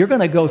things, you're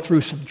going to go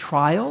through some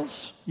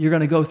trials, you're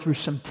going to go through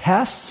some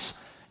tests,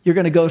 you're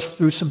going to go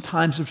through some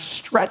times of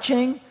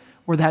stretching,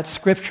 where that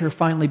scripture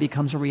finally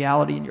becomes a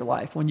reality in your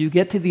life. When you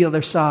get to the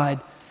other side,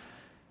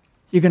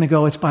 you're going to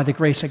go, it's by the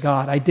grace of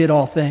God. I did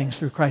all things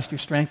through Christ who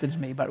strengthens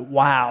me, but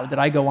wow, did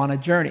I go on a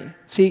journey.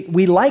 See,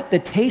 we like the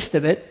taste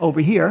of it over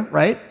here,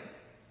 right?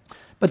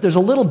 But there's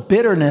a little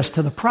bitterness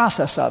to the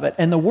process of it.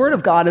 And the Word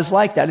of God is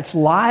like that. It's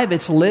live,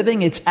 it's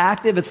living, it's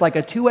active, it's like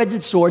a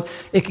two-edged sword.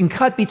 It can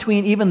cut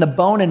between even the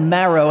bone and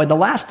marrow. And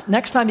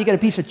next time you get a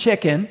piece of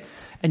chicken,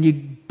 and you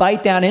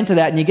bite down into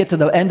that and you get to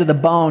the end of the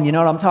bone, you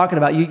know what I'm talking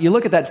about. You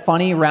look at that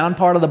funny round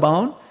part of the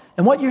bone,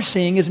 and what you're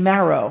seeing is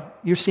marrow.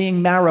 You're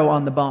seeing marrow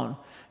on the bone.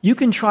 You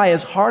can try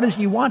as hard as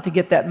you want to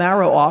get that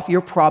marrow off.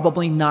 You're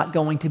probably not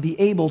going to be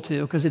able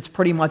to, because it's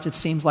pretty much, it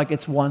seems like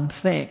it's one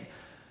thing.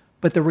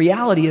 But the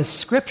reality is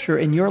Scripture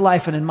in your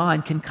life and in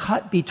mine can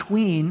cut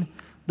between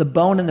the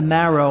bone and the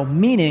marrow,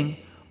 meaning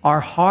our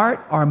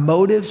heart, our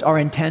motives, our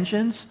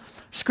intentions.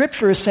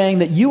 Scripture is saying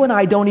that you and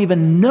I don't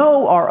even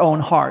know our own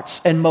hearts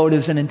and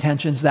motives and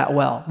intentions that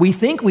well. We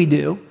think we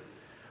do,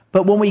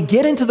 but when we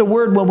get into the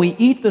Word, when we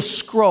eat the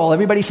scroll,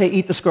 everybody say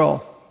eat the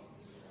scroll.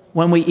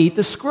 When we eat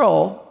the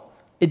scroll,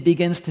 it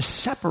begins to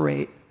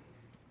separate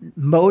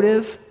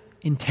motive,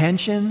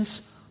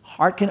 intentions,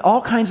 heart,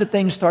 all kinds of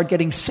things start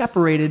getting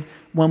separated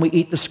when we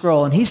eat the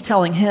scroll. And he's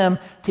telling him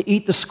to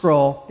eat the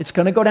scroll. It's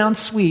going to go down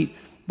sweet,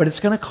 but it's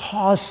going to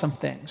cause some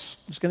things.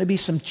 There's going to be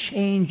some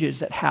changes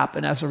that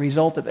happen as a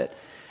result of it.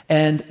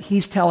 And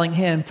he's telling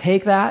him,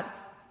 take that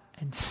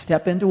and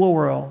step into a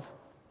world,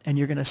 and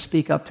you're going to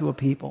speak up to a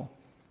people.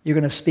 You're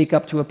going to speak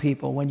up to a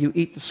people when you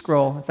eat the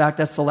scroll. In fact,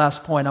 that's the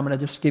last point. I'm going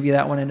to just give you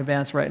that one in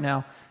advance right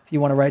now, if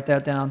you want to write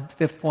that down. The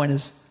fifth point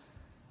is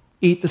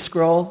eat the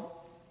scroll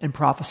and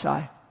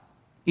prophesy.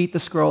 Eat the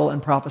scroll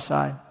and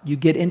prophesy. You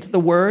get into the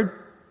Word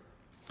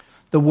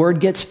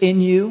gets in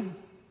you,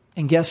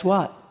 and guess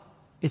what?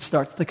 It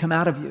starts to come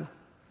out of you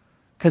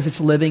because it's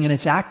living and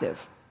it's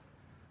active.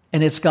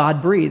 And it's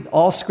God-breathed.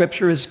 All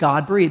Scripture is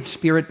God-breathed,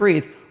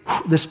 Spirit-breathed.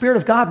 The Spirit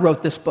of God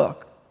wrote this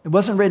book. It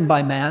wasn't written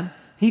by man.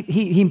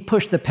 He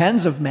pushed the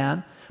pens of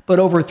man. But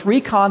over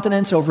 3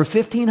 continents, over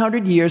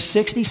 1,500 years,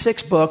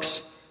 66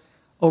 books,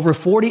 over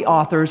 40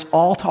 authors,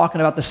 all talking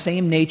about the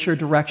same nature,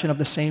 direction of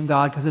the same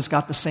God, because it's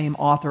got the same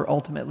author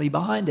ultimately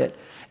behind it.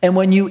 And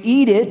when you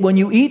eat it, when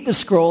you eat the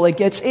scroll, it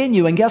gets in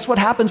you. And guess what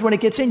happens when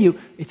it gets in you?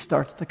 It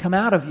starts to come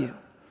out of you.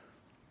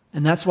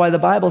 And that's why the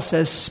Bible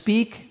says,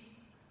 speak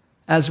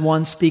as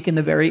one speaking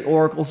the very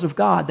oracles of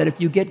God. That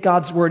if you get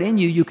God's word in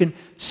you, you can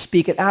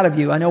speak it out of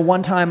you. I know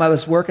one time I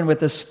was working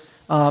with this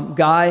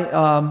guy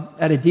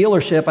at a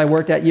dealership I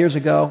worked at years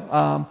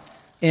ago.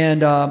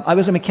 And I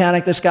was a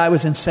mechanic. This guy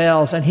was in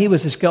sales, and he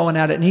was just going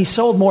at it. And he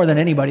sold more than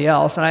anybody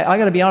else. And I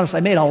got to be honest, I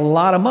made a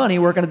lot of money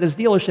working at this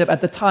dealership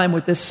at the time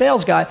with this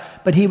sales guy.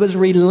 But he was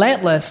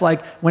relentless.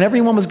 Like when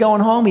everyone was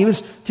going home, he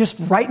was just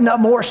writing up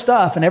more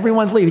stuff, and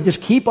everyone's leaving.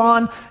 Just keep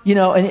on,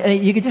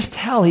 and you could just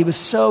tell he was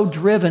so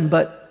driven,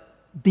 but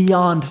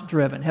beyond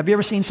driven. Have you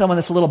ever seen someone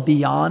that's a little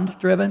beyond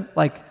driven?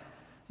 Like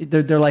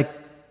they're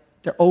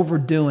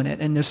overdoing it.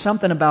 And there's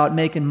something about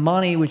making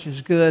money, which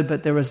is good,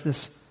 but there was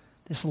this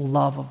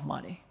love of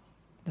money.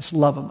 This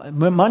love of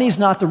money. Money's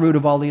not the root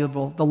of all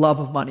evil. The love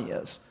of money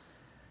is.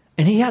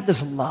 And he had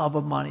this love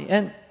of money.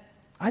 And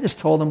I just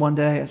told him one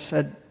day, I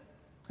said,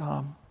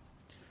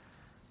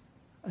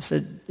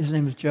 his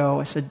name was Joe.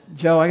 I said,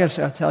 Joe,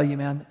 I'll tell you,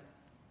 man,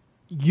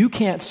 you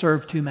can't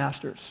serve 2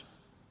 masters.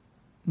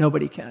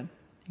 Nobody can.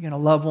 You're going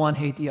to love one,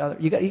 hate the other.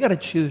 You got to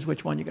choose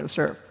which one you're going to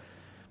serve.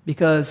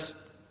 Because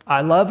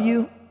I love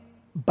you,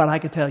 but I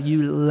could tell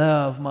you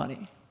love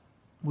money.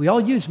 We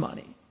all use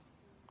money.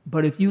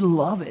 But if you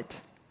love it,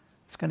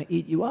 it's going to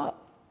eat you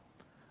up.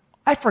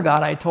 I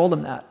forgot I told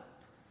him that.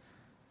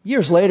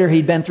 Years later,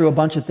 he'd been through a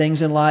bunch of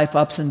things in life,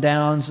 ups and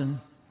downs, and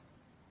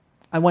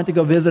I went to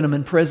go visit him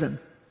in prison.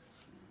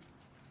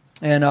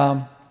 And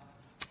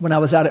when I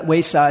was out at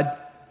Wayside,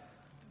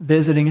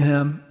 visiting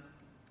him,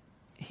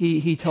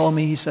 he told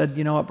me, he said,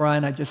 you know what,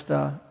 Brian, I just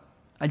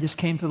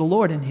came to the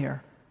Lord in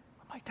here.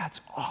 I'm like,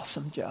 that's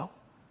awesome, Joe.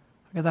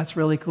 I go, that's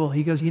really cool.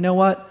 He goes, you know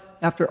what?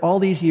 After all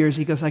these years,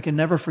 he goes, I can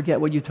never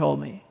forget what you told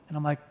me. And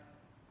I'm like,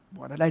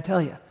 what did I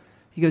tell you?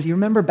 He goes, you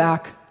remember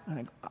back? And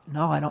I go,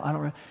 no, I don't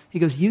remember. He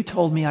goes, you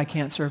told me I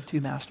can't serve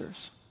two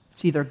masters.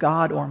 It's either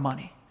God or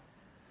money.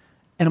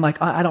 And I'm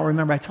like, I don't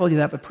remember I told you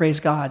that, but praise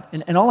God.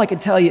 And all I can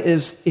tell you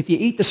is if you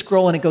eat the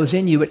scroll and it goes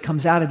in you, it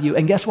comes out of you.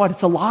 And guess what?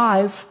 It's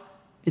alive.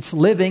 It's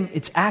living.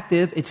 It's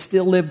active. It's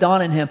still lived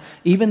on in him.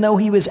 Even though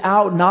he was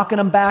out knocking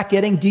them back,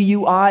 getting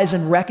DUIs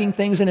and wrecking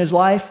things in his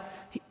life,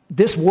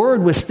 this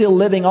word was still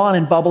living on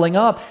and bubbling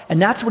up. And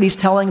that's what he's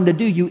telling him to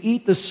do. You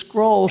eat the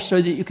scroll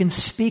so that you can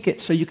speak it,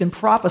 so you can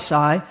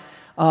prophesy.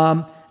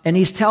 And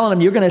he's telling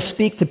them, you're going to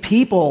speak to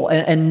people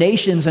and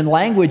nations and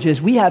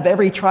languages. We have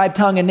every tribe,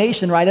 tongue, and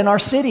nation right in our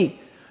city.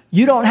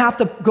 You don't have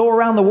to go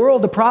around the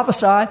world to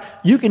prophesy.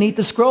 You can eat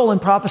the scroll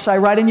and prophesy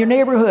right in your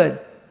neighborhood.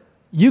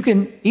 You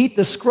can eat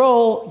the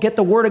scroll, get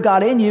the word of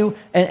God in you,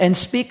 and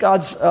speak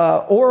God's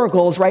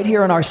oracles right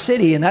here in our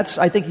city. And that's,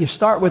 I think you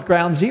start with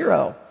ground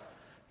zero.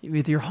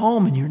 With your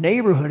home and your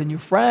neighborhood and your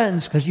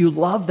friends, because you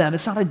love them.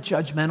 It's not a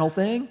judgmental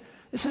thing.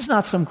 This is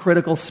not some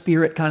critical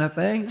spirit kind of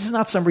thing. This is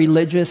not some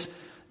religious,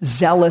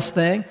 zealous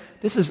thing.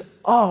 This is,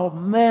 oh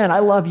man, I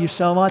love you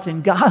so much,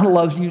 and God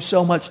loves you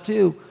so much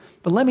too.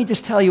 But let me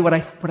just tell you what I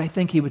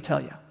think he would tell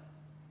you.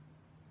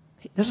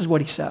 This is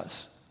what he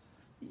says.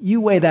 You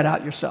weigh that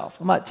out yourself.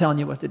 I'm not telling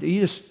you what to do.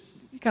 You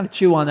kind of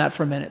chew on that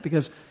for a minute,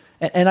 because,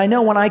 and I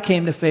know when I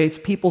came to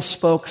faith, people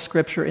spoke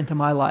scripture into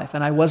my life,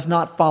 and I was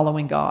not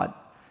following God.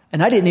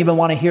 And I didn't even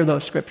want to hear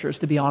those scriptures,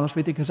 to be honest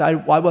with you, because I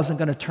wasn't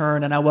going to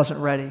turn and I wasn't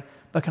ready.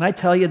 But can I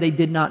tell you, they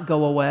did not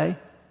go away.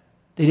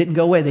 They didn't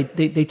go away.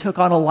 They took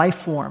on a life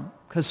form,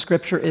 because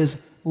scripture is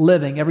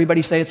living.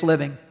 Everybody say it's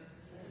living.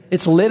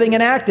 It's living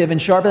and active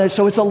and sharp,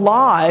 so it's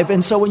alive.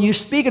 And so when you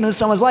speak into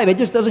someone's life, it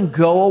just doesn't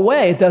go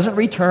away. It doesn't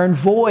return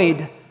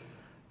void.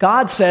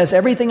 God says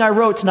everything I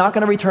wrote is not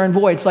going to return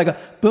void. It's like a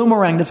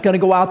boomerang that's going to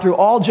go out through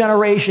all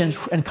generations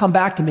and come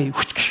back to me.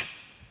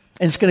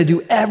 And it's going to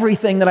do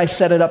everything that I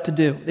set it up to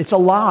do. It's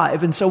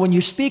alive. And so when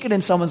you speak it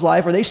in someone's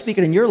life, or they speak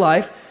it in your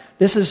life,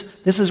 this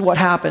is what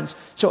happens.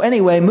 So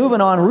anyway, moving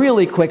on,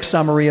 really quick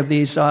summary of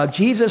these.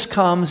 Jesus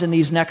comes in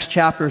these next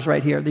chapters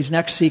right here, these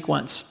next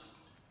sequence,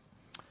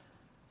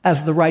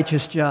 as the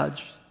righteous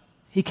judge.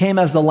 He came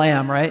as the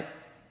lamb, right?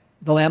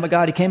 The Lamb of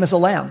God. He came as a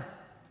lamb.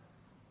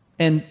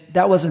 And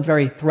that wasn't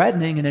very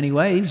threatening in any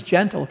way. He was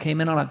gentle, came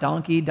in on a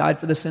donkey, died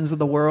for the sins of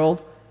the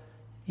world.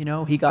 You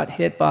know, he got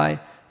hit by,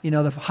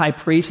 the high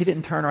priest. He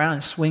didn't turn around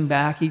and swing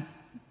back. He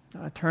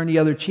turned the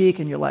other cheek,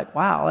 and you're like,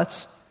 wow,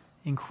 that's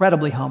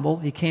incredibly humble.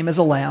 He came as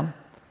a lamb,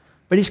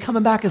 but he's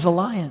coming back as a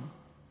lion.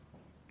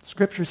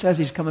 Scripture says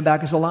he's coming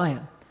back as a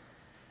lion.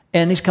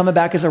 And he's coming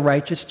back as a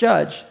righteous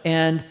judge.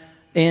 And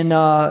in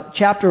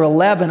chapter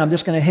 11, I'm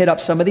just going to hit up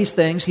some of these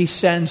things. He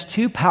sends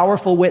two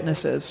powerful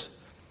witnesses.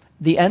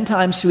 The end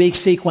time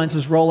sequence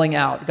is rolling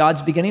out.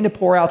 God's beginning to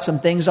pour out some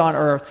things on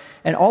earth.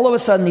 And all of a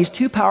sudden, these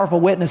two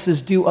powerful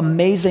witnesses do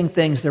amazing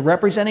things. They're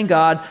representing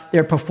God.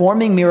 They're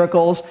performing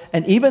miracles.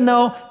 And even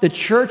though the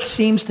church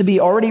seems to be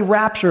already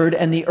raptured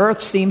and the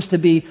earth seems to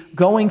be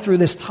going through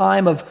this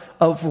time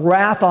of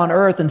wrath on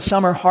earth, and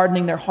some are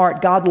hardening their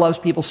heart, God loves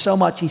people so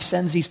much, he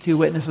sends these two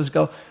witnesses,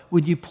 go,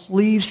 would you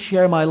please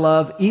share my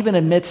love even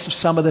amidst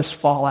some of this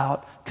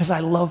fallout? Because I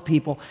love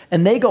people.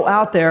 And they go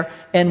out there,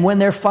 and when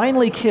they're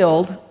finally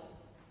killed,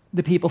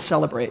 the people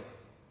celebrate.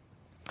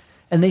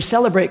 And they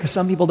celebrate because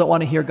some people don't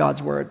want to hear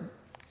God's word.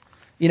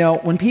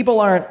 When people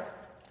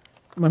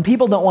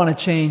don't want to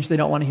change, they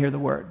don't want to hear the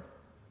word.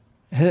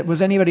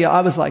 Was anybody,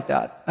 I was like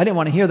that. I didn't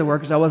want to hear the word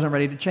because I wasn't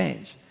ready to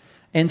change.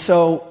 And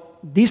so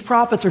these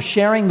prophets are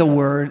sharing the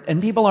word,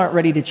 and people aren't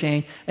ready to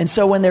change. And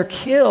so when they're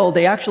killed,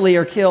 they actually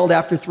are killed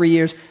after 3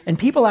 years, and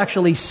people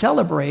actually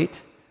celebrate,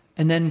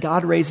 and then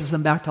God raises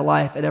them back to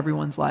life, and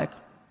everyone's like,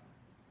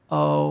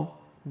 oh,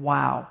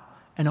 wow.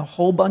 And a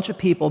whole bunch of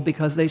people,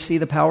 because they see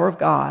the power of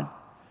God,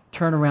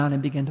 turn around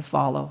and begin to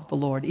follow the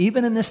Lord.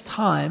 Even in this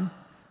time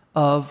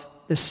of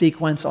the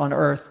sequence on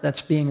earth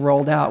that's being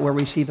rolled out where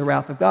we see the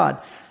wrath of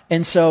God.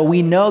 And so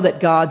we know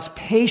that God's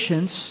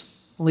patience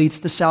leads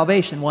to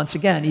salvation. Once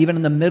again, even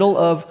in the middle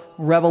of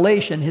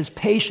Revelation, his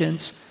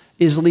patience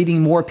is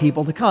leading more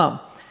people to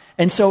come.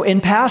 And so in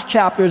past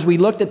chapters, we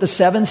looked at the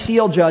 7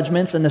 seal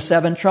judgments and the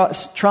 7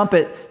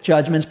 trumpet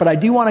judgments, but I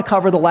do want to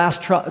cover the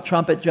last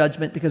trumpet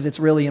judgment because it's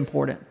really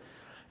important.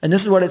 And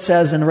this is what it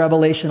says in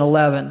Revelation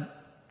 11.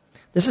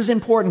 This is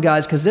important,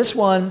 guys, because this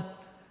one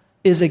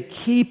is a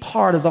key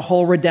part of the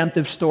whole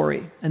redemptive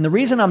story. And the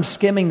reason I'm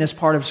skimming this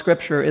part of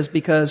Scripture is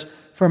because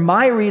for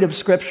my read of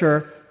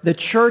Scripture, the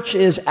church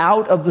is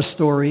out of the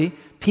story.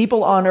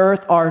 People on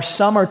earth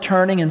some are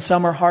turning and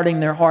some are hardening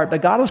their heart.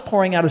 But God is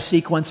pouring out a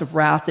sequence of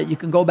wrath that you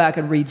can go back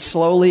and read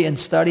slowly and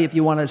study if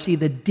you want to see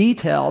the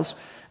details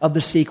of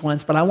the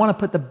sequence. But I want to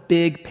put the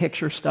big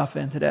picture stuff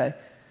in today.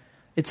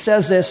 It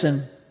says this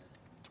in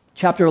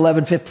chapter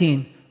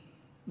 11:15.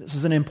 This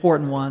is an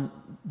important one.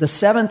 The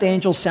 7th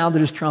angel sounded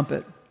his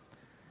trumpet,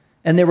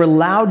 And there were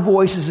loud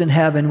voices in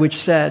heaven which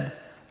said,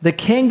 "The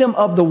kingdom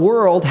of the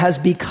world has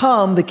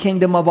become the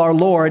kingdom of our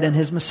Lord and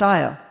his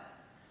Messiah,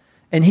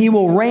 and he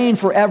will reign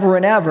forever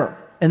and ever."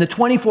 And the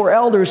 24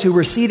 elders who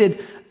were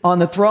seated on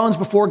the thrones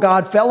before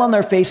God fell on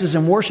their faces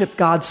and worshiped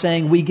God,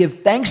 saying, "We give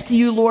thanks to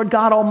you, Lord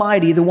God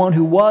Almighty, the one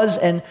who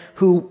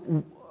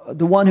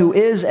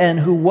is and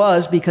who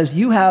was, because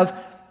you have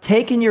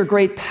taken your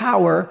great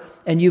power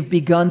and you've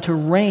begun to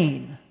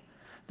reign.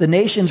 The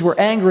nations were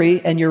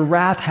angry and your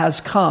wrath has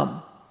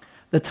come.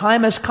 The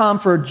time has come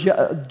for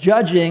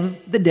judging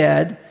the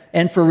dead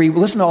and for,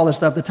 listen to all this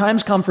stuff. The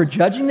time's come for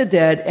judging the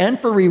dead and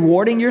for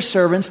rewarding your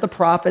servants, the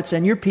prophets,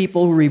 and your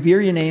people who revere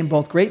your name,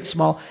 both great and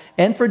small,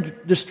 and for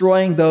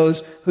destroying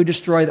those who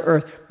destroy the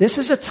earth." This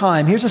is a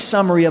time, here's a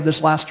summary of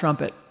this last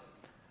trumpet.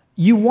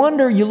 You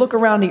wonder, you look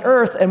around the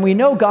earth, and we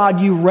know, God,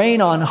 you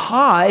reign on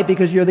high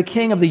because you're the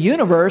king of the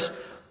universe,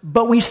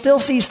 but we still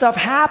see stuff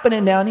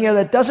happening down here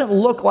that doesn't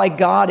look like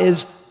God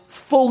is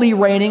fully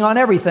reigning on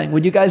everything.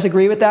 Would you guys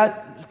agree with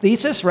that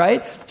thesis,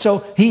 right?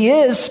 So he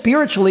is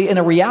spiritually in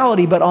a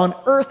reality, but on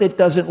earth it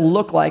doesn't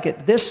look like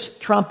it. This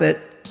trumpet,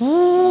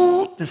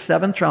 the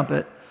seventh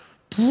trumpet,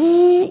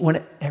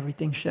 when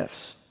everything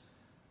shifts.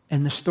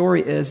 And the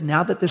story is,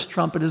 now that this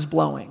trumpet is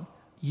blowing,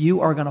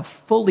 you are going to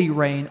fully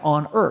reign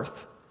on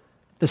earth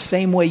the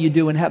same way you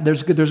do in heaven.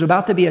 There's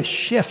about to be a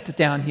shift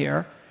down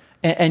here,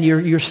 and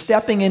you're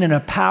stepping in a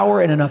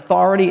power and an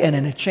authority and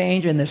in a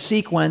change in the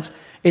sequence.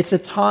 It's a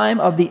time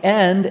of the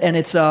end, and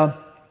it's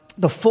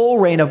the full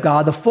reign of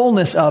God, the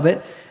fullness of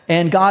it,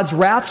 and God's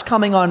wrath's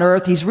coming on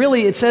earth.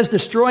 It says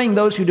destroying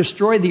those who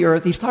destroy the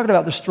earth. He's talking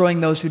about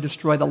destroying those who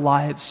destroy the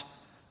lives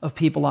of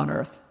people on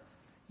earth.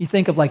 You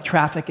think of like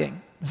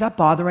trafficking. Does that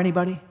bother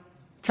anybody?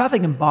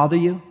 Trafficking bother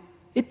you?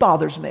 It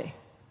bothers me.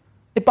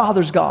 It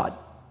bothers God.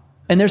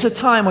 And there's a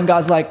time when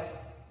God's like,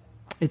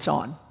 it's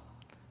on.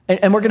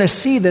 And we're going to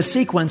see this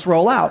sequence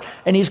roll out.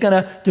 And he's going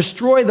to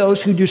destroy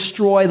those who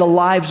destroy the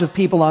lives of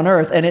people on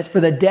earth. And it's for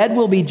the dead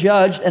will be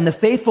judged, and the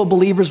faithful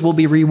believers will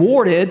be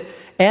rewarded,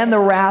 and the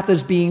wrath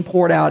is being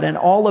poured out. And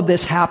all of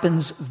this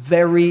happens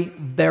very,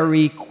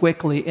 very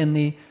quickly in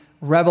the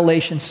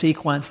Revelation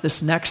sequence.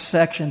 This next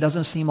section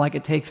doesn't seem like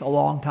it takes a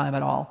long time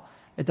at all.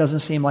 It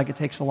doesn't seem like it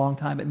takes a long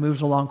time. It moves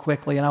along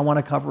quickly, and I want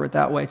to cover it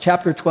that way.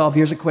 Chapter 12,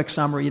 here's a quick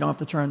summary. You don't have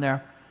to turn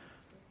there.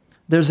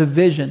 There's a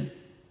vision.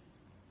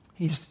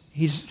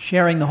 He's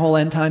sharing the whole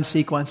end time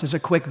sequence. There's a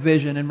quick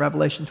vision in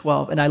Revelation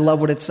 12, and I love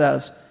what it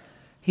says.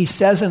 He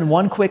says in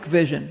one quick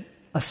vision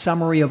a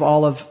summary of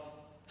all of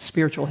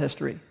spiritual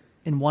history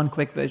in one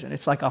quick vision.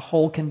 It's like a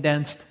whole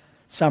condensed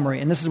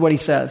summary, and this is what he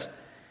says.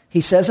 He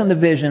says in the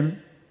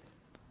vision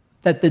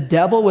that the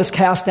devil was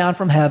cast down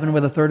from heaven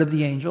with a third of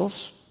the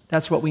angels.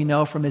 That's what we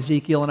know from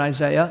Ezekiel and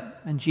Isaiah,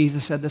 and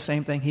Jesus said the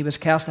same thing. He was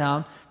cast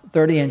down,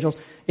 30 angels.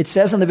 It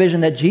says in the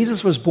vision that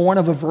Jesus was born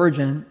of a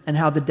virgin and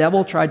how the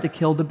devil tried to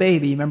kill the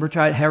baby. Remember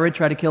Herod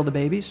tried to kill the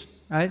babies,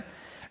 right?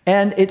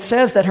 And it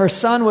says that her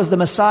son was the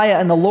Messiah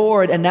and the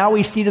Lord, and now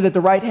he's seated at the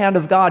right hand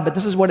of God. But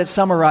this is what it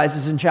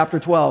summarizes in chapter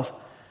 12.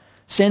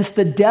 Since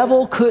the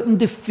devil couldn't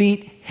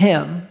defeat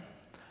him,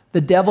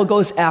 the devil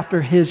goes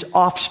after his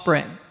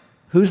offspring.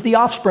 Who's the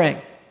offspring?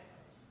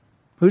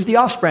 Who's the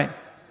offspring?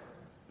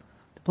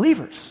 The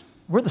believers.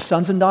 We're the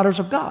sons and daughters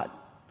of God.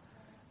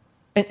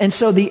 And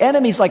so the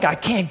enemy's like, I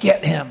can't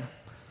get him.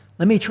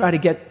 Let me try to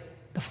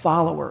get the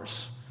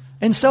followers.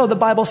 And so the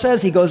Bible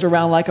says he goes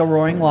around like a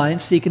roaring lion,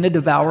 seeking to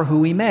devour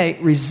who he may.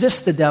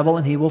 Resist the devil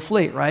and he will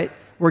flee, right?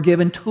 We're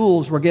given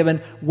tools. We're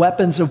given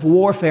weapons of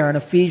warfare in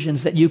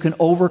Ephesians that you can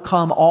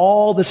overcome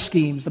all the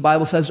schemes. The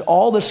Bible says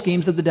all the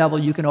schemes of the devil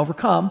you can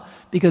overcome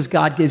because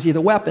God gives you the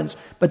weapons.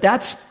 But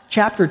that's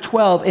chapter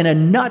 12 in a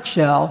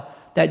nutshell,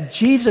 that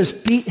Jesus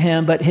beat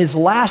him, but his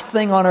last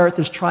thing on earth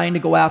is trying to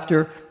go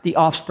after the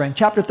offspring.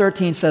 Chapter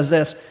 13 says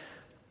this.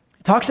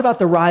 It talks about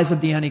the rise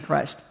of the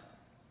Antichrist.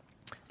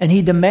 And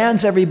he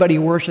demands everybody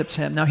worships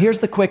him. Now here's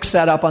the quick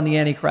setup on the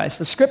Antichrist.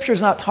 The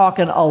scripture's not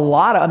talking a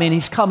lot.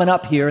 He's coming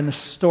up here in the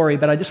story,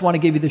 but I just want to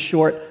give you the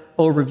short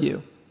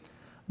overview.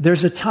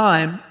 There's a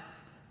time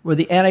where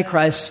the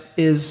Antichrist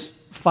is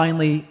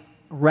finally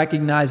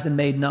recognized and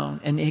made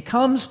known. And he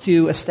comes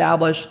to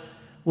establish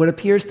what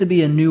appears to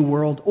be a new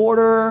world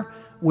order,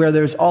 where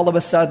there's all of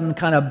a sudden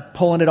kind of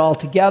pulling it all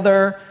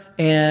together,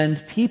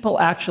 and people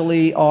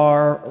actually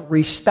are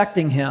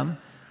respecting him.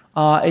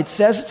 It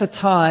says it's a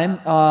time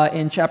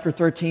in chapter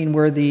 13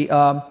 where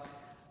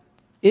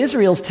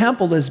Israel's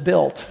temple is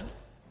built.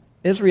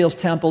 Israel's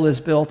temple is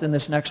built in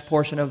this next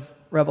portion of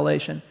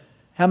Revelation.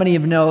 How many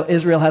of you know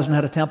Israel hasn't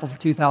had a temple for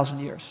 2,000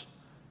 years?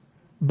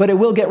 But it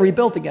will get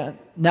rebuilt again.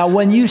 Now,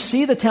 when you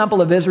see the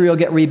temple of Israel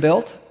get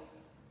rebuilt,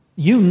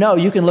 you know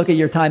you can look at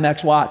your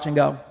Timex watch and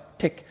go,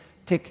 tick,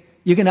 tick.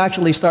 You can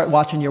actually start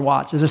watching your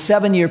watch. There's a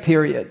 7-year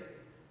period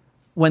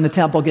when the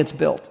temple gets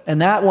built.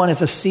 And that one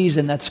is a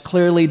season that's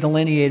clearly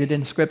delineated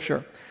in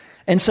Scripture.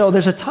 And so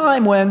there's a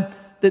time when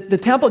the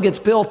temple gets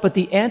built, but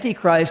the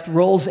Antichrist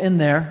rolls in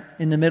there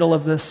in the middle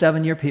of the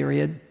 7-year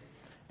period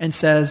and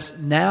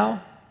says,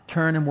 now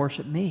turn and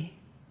worship me.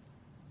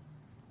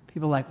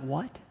 People are like,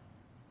 what?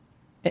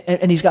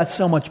 And he's got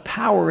so much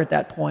power at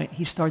that point,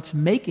 he starts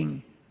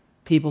making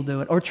people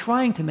do it or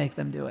trying to make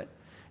them do it.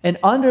 And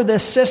under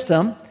this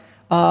system,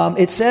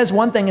 it says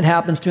one thing that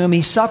happens to him.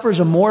 He suffers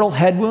a mortal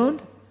head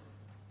wound,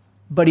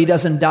 but he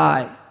doesn't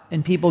die.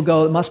 And people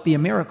go, it must be a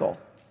miracle.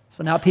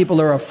 So now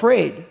people are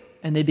afraid,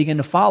 and they begin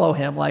to follow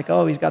him like,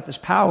 oh, he's got this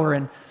power,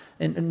 and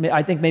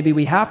I think maybe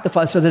we have to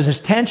follow. So there's this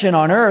tension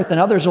on earth, and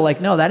others are like,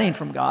 no, that ain't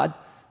from God.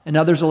 And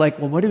others are like,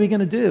 well, what are we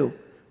going to do?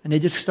 And they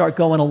just start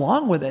going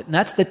along with it. And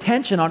that's the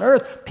tension on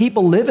earth.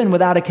 People living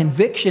without a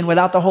conviction,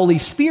 without the Holy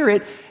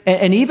Spirit,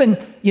 and even,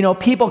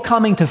 people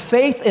coming to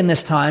faith in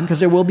this time, because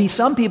there will be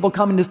some people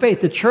coming to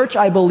faith. The church,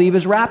 I believe,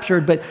 is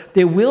raptured, but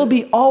there will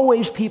be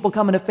always people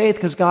coming to faith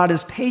because God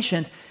is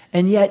patient.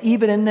 And yet,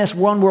 even in this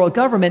one world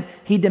government,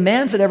 he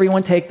demands that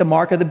everyone take the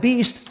mark of the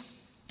beast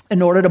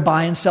in order to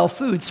buy and sell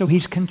food. So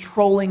he's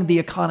controlling the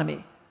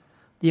economy.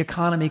 The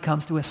economy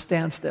comes to a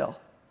standstill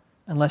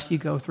unless you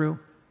go through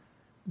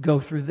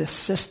this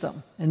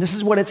system. And this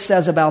is what it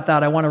says about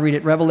that. I want to read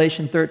it.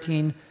 Revelation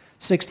 13,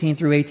 16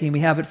 through 18.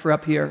 We have it for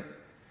up here.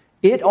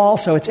 It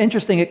also, it's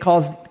interesting, it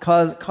calls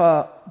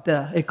the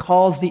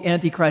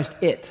Antichrist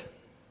it.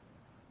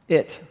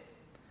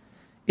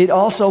 It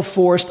also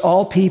forced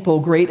all people,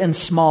 great and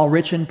small,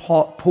 rich and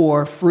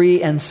poor,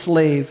 free and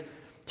slave,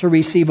 to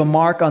receive a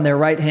mark on their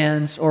right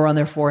hands or on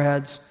their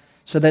foreheads,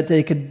 so that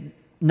they could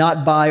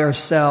not buy or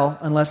sell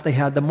unless they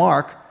had the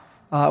mark,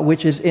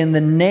 which is in the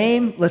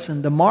name,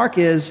 listen, the mark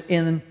is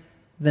in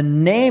the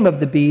name of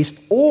the beast,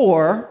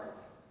 or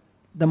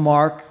the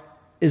mark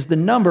is the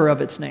number of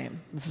its name.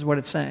 This is what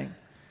it's saying.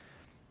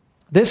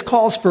 This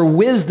calls for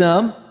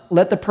wisdom.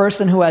 Let the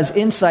person who has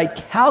insight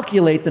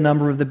calculate the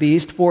number of the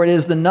beast, for it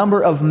is the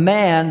number of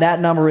man.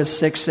 That number is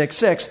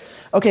 666.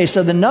 Okay,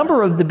 so the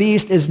number of the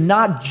beast is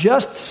not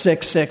just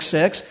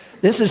 666.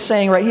 This is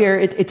saying right here,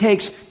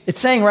 it's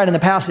saying right in the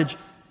passage,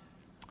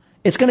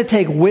 it's going to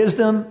take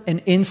wisdom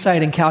and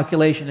insight and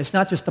calculation. It's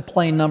not just the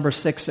plain number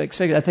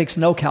 666. That takes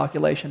no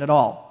calculation at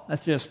all.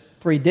 That's just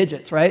 3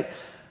 digits, right?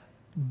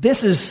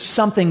 This is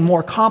something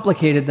more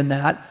complicated than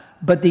that.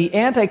 But the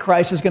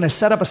Antichrist is going to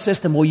set up a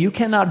system where you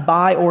cannot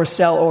buy or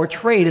sell or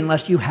trade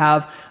unless you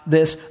have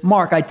this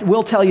mark. I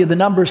will tell you the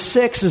number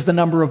 6 is the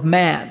number of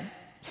man.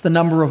 It's the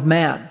number of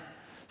man.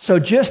 So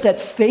just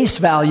at face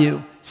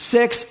value,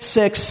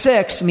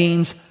 666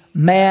 means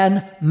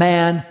man,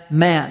 man,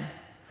 man.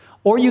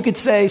 Or you could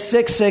say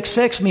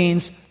 666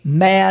 means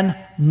man,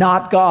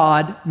 not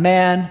God,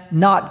 man,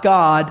 not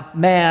God,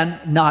 man,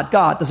 not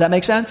God. Does that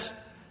make sense?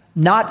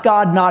 Not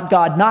God, not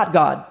God, not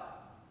God.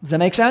 Does that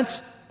make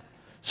sense?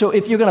 So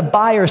if you're going to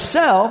buy or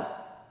sell,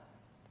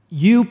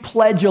 you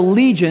pledge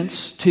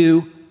allegiance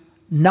to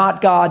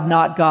not God,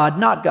 not God,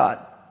 not God.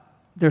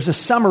 There's a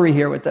summary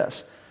here with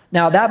this.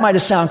 Now, that might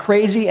sound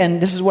crazy,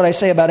 and this is what I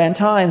say about end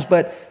times,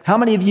 but how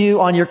many of you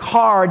on your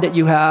card that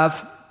you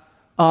have,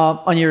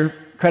 on your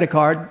credit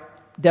card,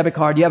 debit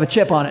card, you have a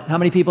chip on it? How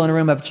many people in the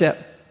room have a chip?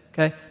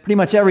 Okay, pretty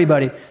much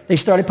everybody. They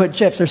started putting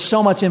chips. There's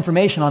so much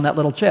information on that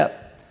little chip.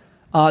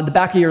 The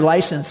back of your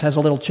license has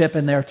a little chip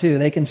in there too.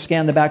 They can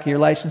scan the back of your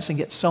license and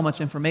get so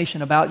much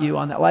information about you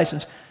on that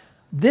license.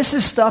 This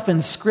is stuff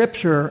in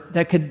Scripture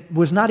that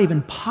was not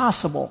even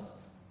possible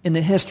in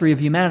the history of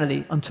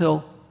humanity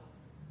until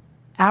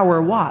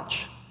our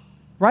watch.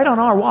 Right on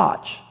our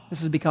watch,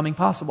 this is becoming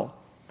possible.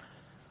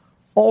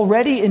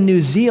 Already in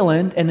New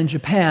Zealand and in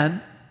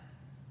Japan,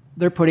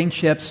 they're putting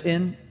chips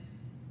in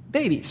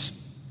babies,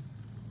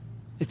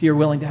 if you're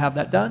willing to have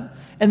that done.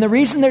 And the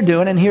reason they're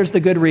doing, and here's the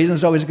good reason,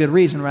 there's always a good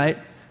reason, right?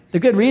 The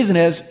good reason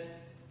is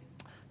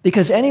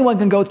because anyone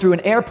can go through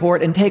an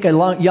airport and take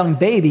a young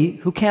baby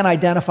who can't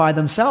identify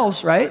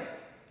themselves, right?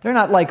 They're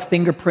not like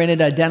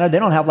fingerprinted identity. They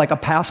don't have like a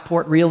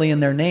passport really in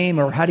their name,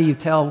 or how do you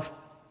tell?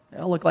 They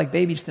all look like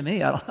babies to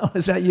me. I don't know.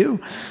 Is that you?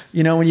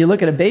 When you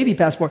look at a baby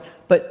passport.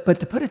 But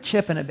to put a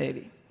chip in a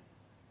baby,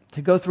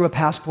 to go through a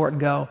passport and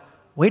go,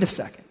 wait a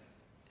second,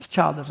 this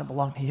child doesn't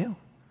belong to you.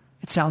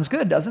 It sounds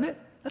good, doesn't it?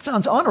 That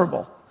sounds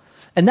honorable.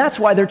 And that's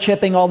why they're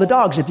chipping all the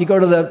dogs. If you go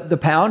to the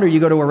pound or you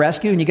go to a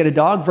rescue and you get a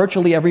dog,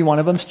 virtually every one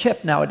of them's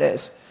chipped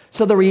nowadays.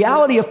 So the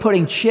reality of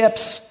putting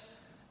chips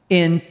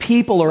in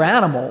people or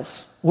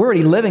animals, we're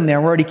already living there.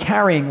 We're already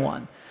carrying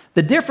one.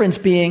 The difference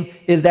being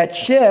is that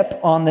chip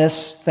on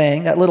this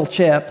thing, that little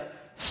chip,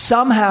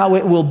 somehow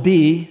it will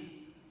be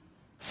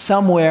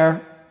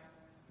somewhere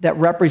that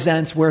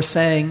represents we're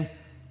saying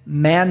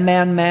man,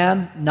 man,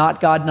 man, not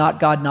God, not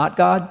God, not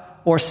God,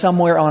 or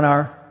somewhere on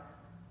our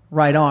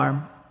right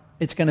arm,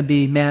 it's going to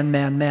be man,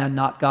 man, man,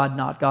 not God,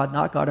 not God,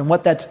 not God. And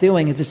what that's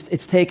doing is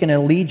it's taken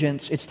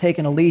allegiance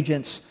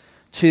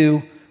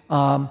to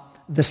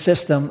the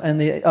system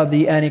of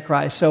the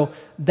Antichrist. So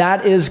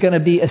that is going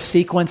to be a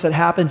sequence that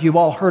happens. You've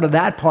all heard of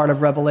that part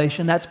of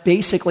Revelation. That's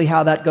basically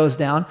how that goes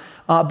down.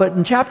 But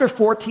in chapter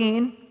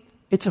 14,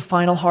 it's a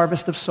final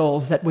harvest of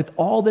souls that with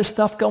all this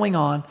stuff going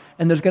on,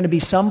 and there's going to be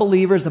some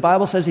believers, the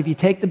Bible says if you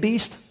take the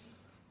beast,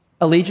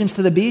 allegiance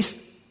to the beast,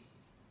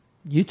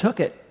 you took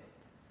it.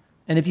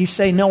 And if you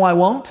say, no, I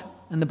won't,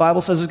 And the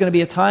Bible says there's going to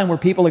be a time where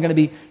people are going to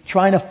be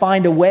trying to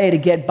find a way to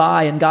get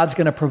by, and God's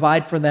going to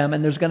provide for them.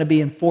 And there's going to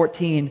be in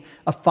 14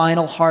 a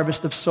final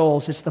harvest of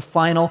souls. It's the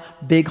final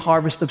big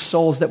harvest of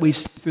souls that we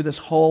see through this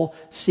whole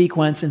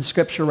sequence in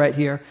Scripture right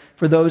here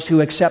for those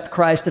who accept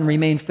Christ and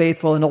remain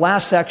faithful. And the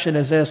last section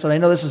is this, and I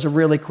know this is a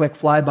really quick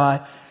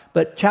flyby,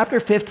 but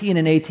chapter 15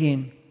 and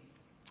 18,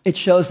 it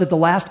shows that the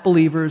last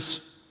believers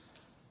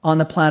on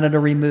the planet are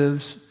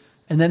removed.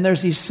 And then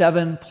there's these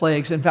 7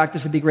 plagues. In fact,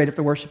 this would be great if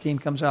the worship team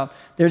comes out.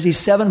 There's these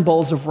 7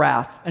 bowls of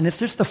wrath. And it's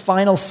just the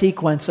final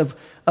sequence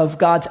of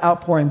God's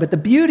outpouring. But the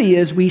beauty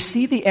is we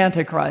see the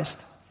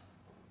Antichrist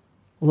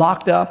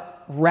locked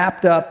up,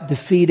 wrapped up,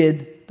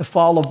 defeated, the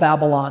fall of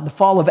Babylon, the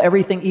fall of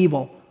everything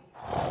evil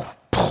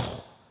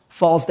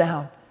falls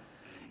down.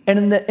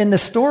 And in the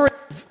story,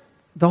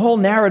 the whole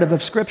narrative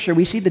of Scripture,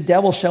 we see the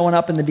devil showing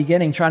up in the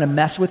beginning trying to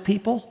mess with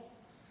people,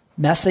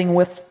 messing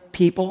with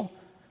people.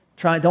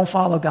 Don't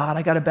follow God,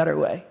 I got a better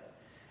way.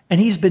 And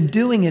he's been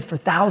doing it for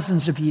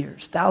thousands of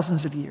years.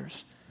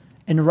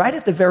 And right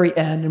at the very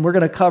end, and we're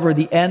going to cover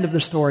the end of the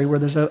story where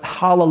there's a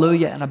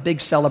hallelujah and a big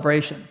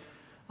celebration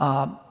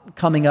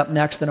coming up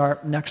next in our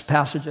next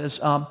passages.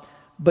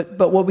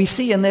 But what we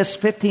see in this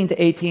 15 to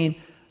 18,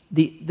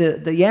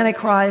 the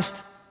Antichrist,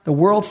 the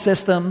world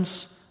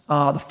systems,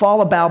 the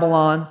fall of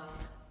Babylon,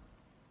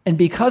 and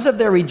because of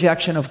their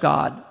rejection of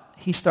God,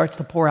 he starts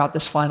to pour out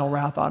this final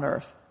wrath on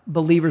earth.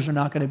 Believers are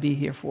not going to be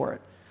here for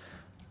it.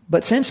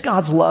 But since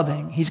God's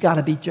loving, he's got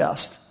to be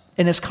just,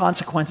 and his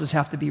consequences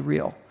have to be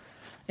real.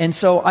 And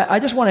so I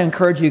just want to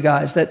encourage you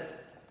guys that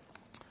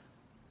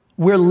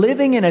we're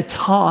living in a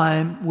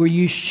time where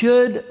you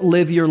should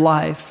live your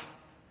life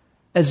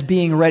as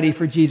being ready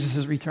for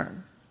Jesus'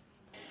 return.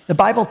 The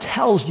Bible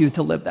tells you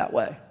to live that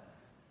way.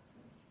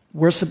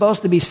 We're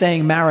supposed to be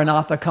saying,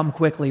 Maranatha, come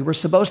quickly. We're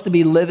supposed to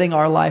be living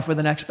our life with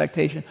an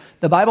expectation.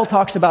 The Bible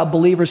talks about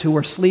believers who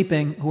are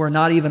sleeping, who are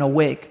not even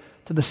awake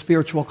to the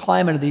spiritual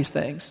climate of these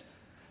things.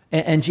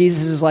 And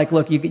Jesus is like,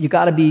 look, you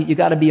got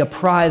to be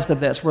apprised of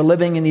this. We're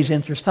living in these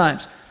interest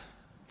times.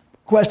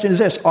 Question is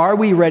this, are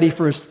we ready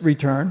for his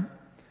return?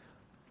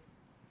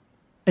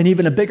 And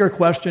even a bigger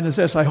question is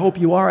this, I hope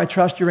you are. I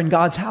trust you're in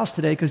God's house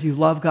today because you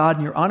love God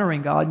and you're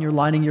honoring God and you're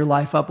lining your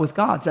life up with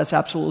God's. That's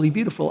absolutely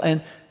beautiful.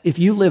 And if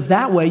you live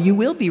that way, you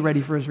will be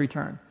ready for his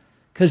return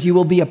because you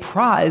will be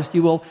apprised,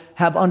 you will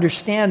have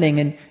understanding,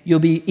 and you'll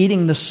be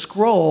eating the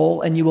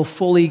scroll and you will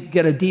fully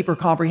get a deeper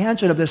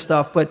comprehension of this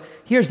stuff. But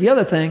here's the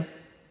other thing.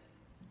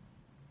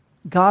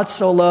 God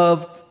so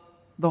loved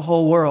the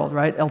whole world,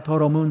 right? El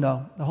todo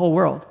mundo, the whole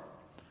world.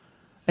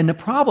 And the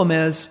problem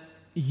is,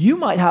 you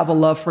might have a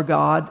love for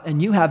God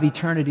and you have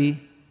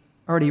eternity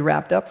already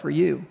wrapped up for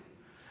you.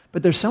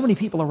 But there's so many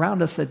people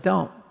around us that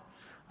don't.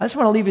 I just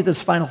want to leave you with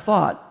this final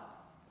thought.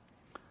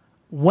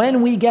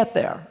 When we get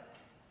there,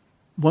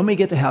 when we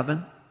get to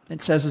heaven,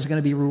 it says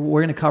we're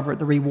going to cover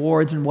the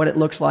rewards and what it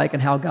looks like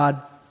and how God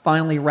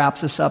finally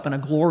wraps us up in a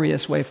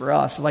glorious way for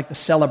us. It's like the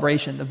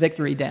celebration, the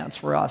victory dance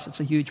for us. It's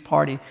a huge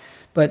party.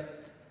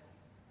 But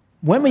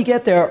when we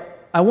get there,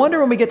 I wonder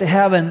when we get to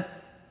heaven,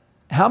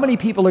 how many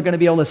people are going to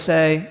be able to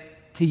say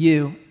to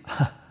you,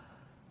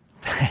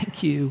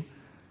 thank you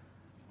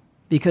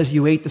because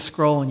you ate the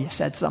scroll and you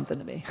said something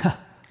to me.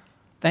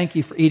 Thank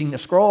you for eating the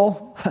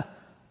scroll.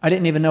 I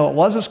didn't even know it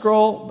was a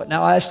scroll, but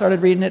now I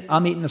started reading it.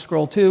 I'm eating the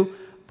scroll too.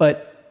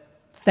 But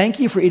thank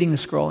you for eating the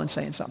scroll and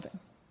saying something.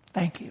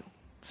 Thank you.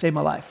 Saved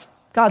my life.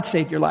 God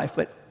saved your life,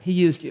 but he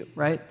used you,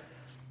 right?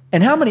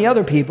 And how many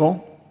other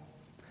people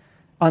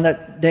on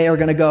that day are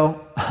going to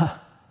go,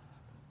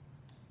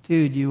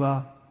 dude,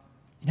 you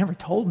never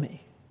told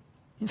me.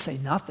 You didn't say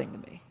nothing to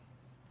me.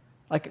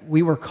 Like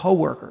we were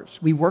coworkers.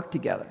 We worked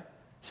together.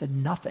 You said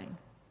nothing.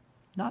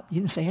 You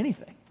didn't say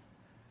anything.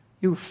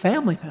 You were a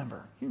family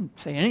member. You didn't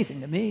say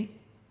anything to me.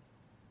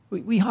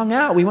 We hung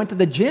out. We went to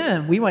the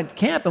gym. We went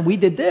camping. We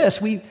did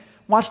this. We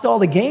watched all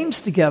the games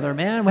together,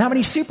 man. How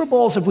many Super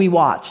Bowls have we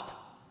watched? You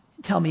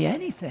didn't tell me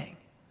anything.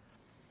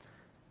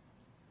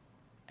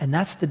 And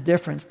that's the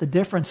difference. The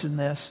difference in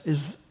this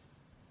is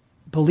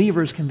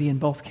believers can be in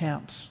both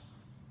camps.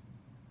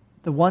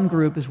 The one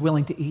group is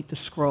willing to eat the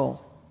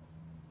scroll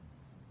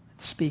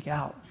and speak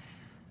out.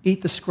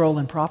 Eat the scroll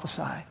and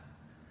prophesy.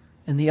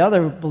 And the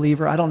other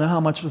believer, I don't know how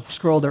much of the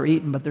scroll they're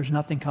eating, but there's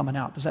nothing coming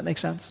out. Does that make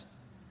sense?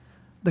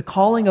 The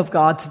calling of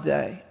God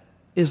today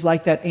is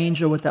like that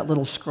angel with that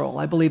little scroll.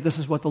 I believe this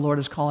is what the Lord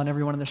is calling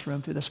everyone in this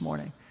room to this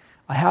morning.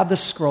 I have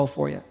this scroll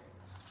for you.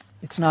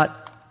 It's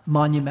not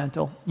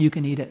monumental. You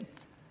can eat it.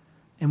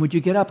 And would you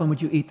get up and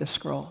would you eat the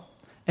scroll?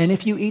 And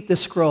if you eat the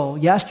scroll,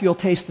 yes, you'll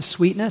taste the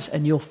sweetness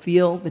and you'll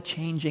feel the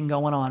changing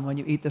going on when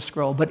you eat the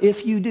scroll. But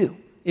if you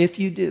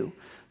do,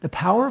 the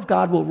power of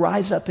God will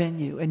rise up in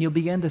you and you'll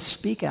begin to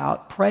speak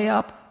out, pray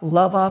up,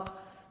 love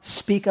up,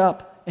 speak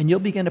up, and you'll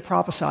begin to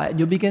prophesy and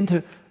you'll begin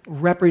to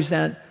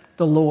represent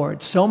the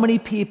Lord. So many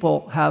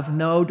people have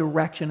no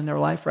direction in their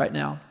life right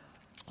now.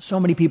 So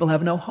many people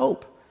have no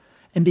hope.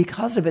 And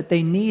because of it,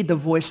 they need the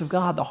voice of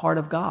God, the heart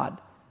of God.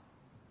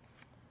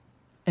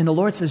 And the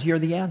Lord says, you're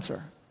the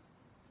answer.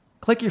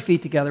 Click your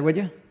feet together, would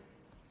you?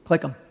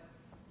 Click them.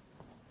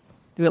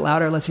 Do it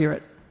louder. Let's hear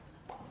it.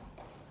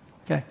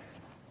 Okay.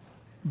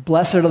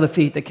 Blessed are the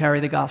feet that carry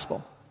the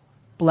gospel.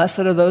 Blessed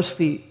are those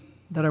feet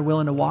that are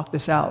willing to walk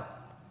this out.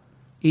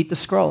 Eat the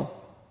scroll.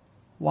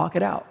 Walk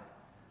it out.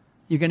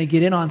 You're going to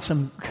get in on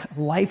some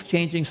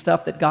life-changing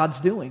stuff that God's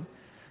doing.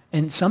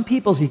 And some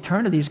people's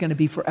eternity is going to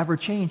be forever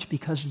changed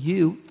because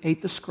you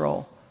ate the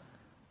scroll,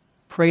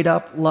 prayed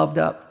up, loved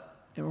up,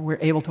 and we're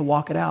able to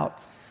walk it out.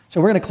 So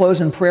we're going to close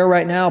in prayer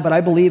right now, but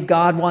I believe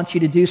God wants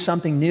you to do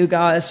something new,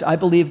 guys. I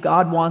believe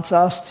God wants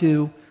us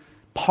to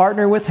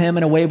partner with Him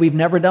in a way we've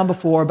never done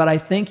before, but I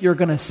think you're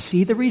going to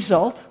see the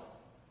result,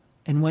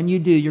 and when you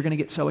do, you're going to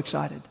get so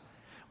excited.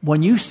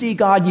 When you see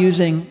God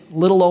using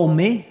little old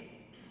me,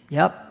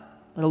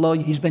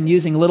 He's been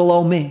using little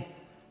old me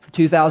for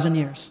 2,000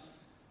 years.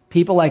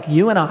 People like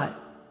you and I,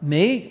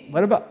 me,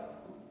 what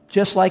about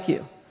just like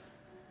you?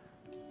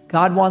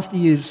 God wants to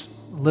use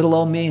little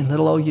old me and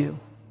little old you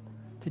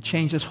to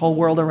change this whole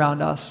world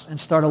around us and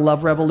start a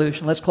love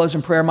revolution. Let's close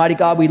in prayer. Mighty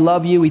God, we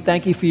love you. We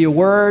thank you for your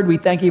word. We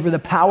thank you for the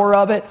power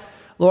of it.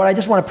 Lord, I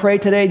just want to pray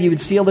today that you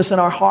would seal this in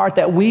our heart,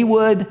 that we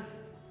would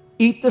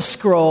eat the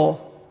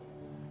scroll.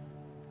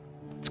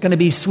 It's going to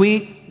be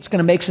sweet. It's going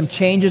to make some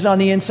changes on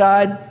the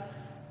inside.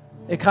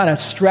 It kind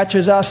of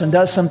stretches us and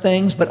does some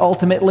things, but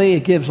ultimately it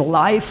gives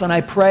life. And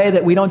I pray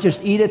that we don't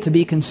just eat it to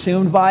be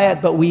consumed by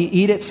it, but we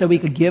eat it so we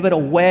could give it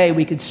away.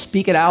 We could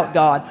speak it out,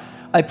 God.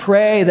 I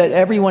pray that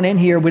everyone in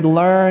here would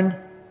learn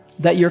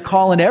that you're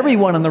calling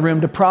everyone in the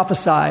room to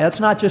prophesy. That's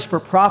not just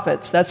for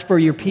prophets. That's for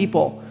your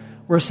people.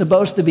 We're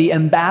supposed to be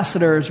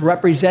ambassadors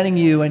representing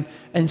you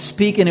and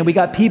speaking. And we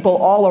got people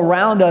all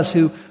around us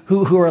who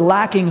are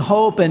lacking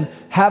hope and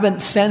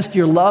haven't sensed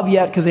your love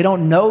yet because they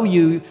don't know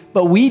you.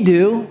 But we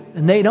do,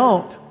 and they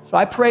don't. So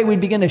I pray we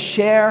begin to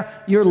share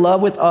your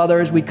love with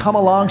others. We come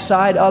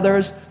alongside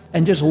others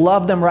and just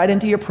love them right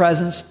into your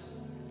presence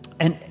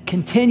and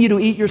continue to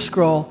eat your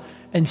scroll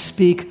and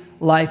speak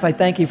life. I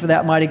thank you for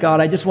that, mighty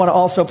God. I just want to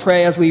also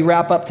pray as we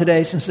wrap up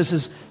today, since this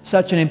is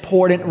such an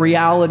important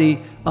reality,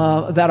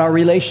 that our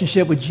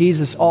relationship with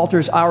Jesus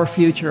alters our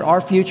future.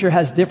 Our future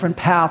has different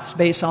paths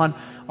based on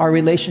our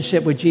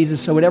relationship with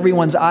Jesus. So with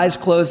everyone's eyes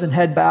closed and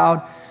head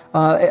bowed,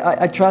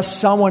 I trust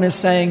someone is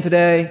saying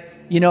today,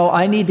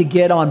 I need to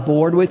get on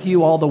board with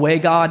you all the way,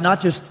 God,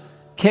 not just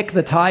kick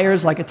the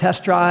tires like a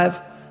test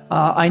drive.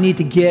 I need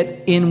to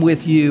get in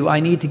with you. I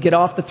need to get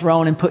off the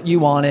throne and put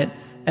you on it.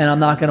 And I'm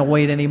not going to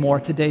wait anymore.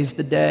 Today's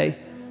the day.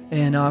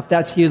 And if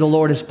that's you, the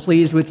Lord is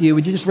pleased with you.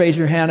 Would you just raise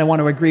your hand? I want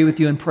to agree with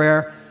you in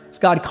prayer. Is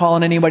God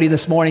calling anybody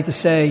this morning to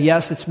say,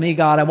 yes, it's me,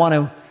 God. I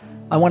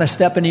want to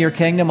step into your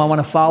kingdom. I want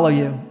to follow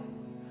you.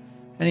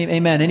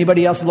 Amen.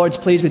 Anybody else? The Lord's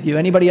pleased with you.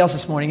 Anybody else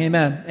this morning?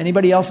 Amen.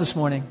 Anybody else this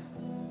morning?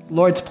 The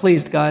Lord's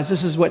pleased, guys.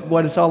 This is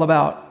what it's all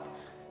about.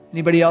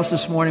 Anybody else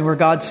this morning where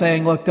God's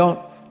saying, look,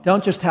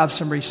 don't just have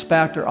some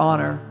respect or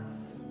honor.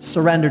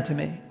 Surrender to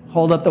me.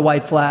 Hold up the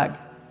white flag.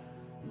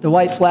 The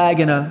white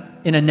flag in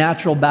a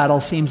natural battle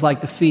seems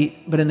like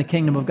defeat, but in the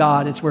kingdom of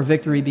God, it's where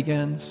victory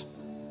begins.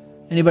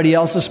 Anybody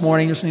else this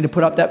morning just need to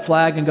put up that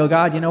flag and go,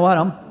 God, you know what?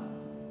 I'm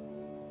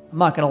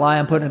not going to lie.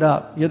 I'm putting it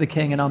up. You're the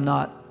king and I'm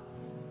not.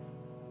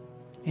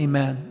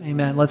 Amen.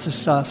 Amen. Let's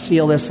just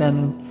seal this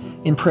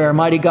in prayer.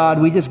 Mighty God,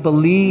 we just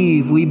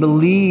believe. We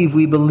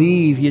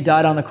believe you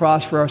died on the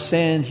cross for our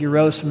sins. You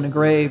rose from the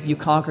grave. You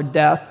conquered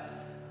death.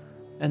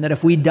 And that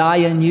if we die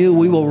in you,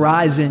 we will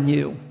rise in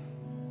you.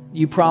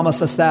 You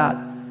promise us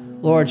that.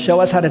 Lord, show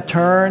us how to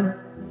turn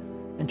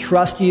and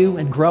trust you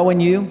and grow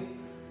in you.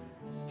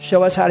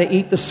 Show us how to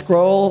eat the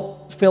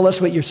scroll. Fill us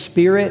with your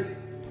spirit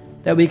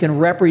that we can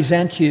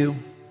represent you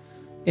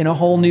in a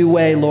whole new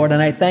way, Lord.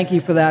 And I thank you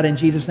for that in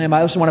Jesus' name.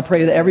 I also want to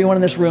pray that everyone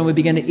in this room would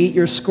begin to eat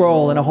your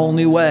scroll in a whole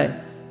new way.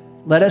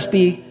 Let us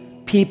be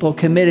people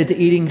committed to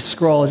eating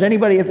scroll. Is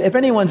anybody, if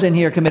anyone's in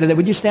here committed,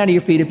 would you stand to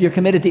your feet if you're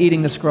committed to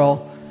eating the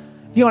scroll?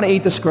 If you want to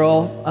eat the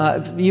scroll,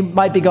 you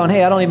might be going,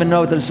 hey, I don't even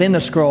know what's in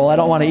the scroll. I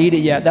don't want to eat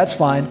it yet. That's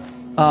fine.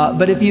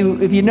 But if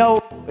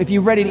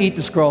you're ready to eat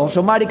the scroll.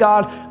 So mighty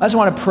God, I just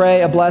want to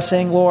pray a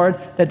blessing, Lord,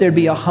 that thered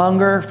be a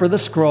hunger for the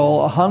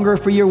scroll, a hunger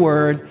for your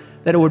word,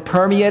 that it would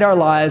permeate our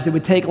lives. It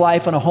would take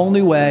life in a whole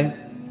new way.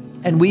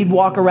 And we'd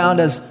walk around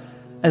as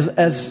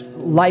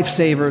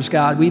lifesavers,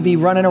 God. We'd be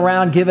running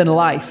around giving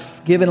life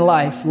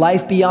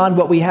beyond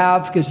what we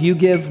have because you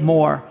give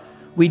more.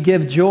 We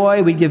give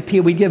joy, we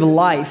give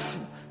life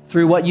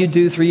through what you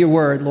do through your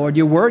word, Lord.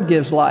 Your word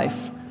gives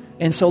life.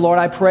 And so, Lord,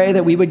 I pray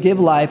that we would give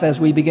life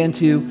as we begin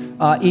to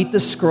eat the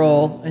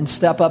scroll and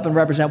step up and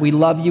represent. We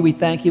love you, we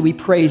thank you, we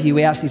praise you.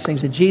 We ask these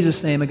things in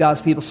Jesus' name. And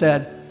God's people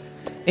said,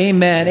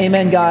 amen.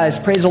 Amen, guys.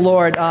 Praise the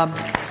Lord.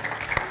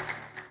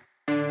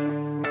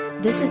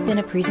 This has been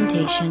a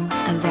presentation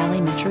of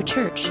Valley Metro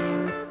Church.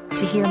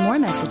 To hear more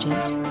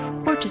messages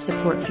or to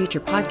support future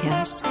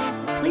podcasts,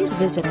 please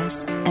visit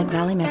us at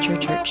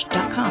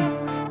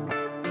valleymetrochurch.com.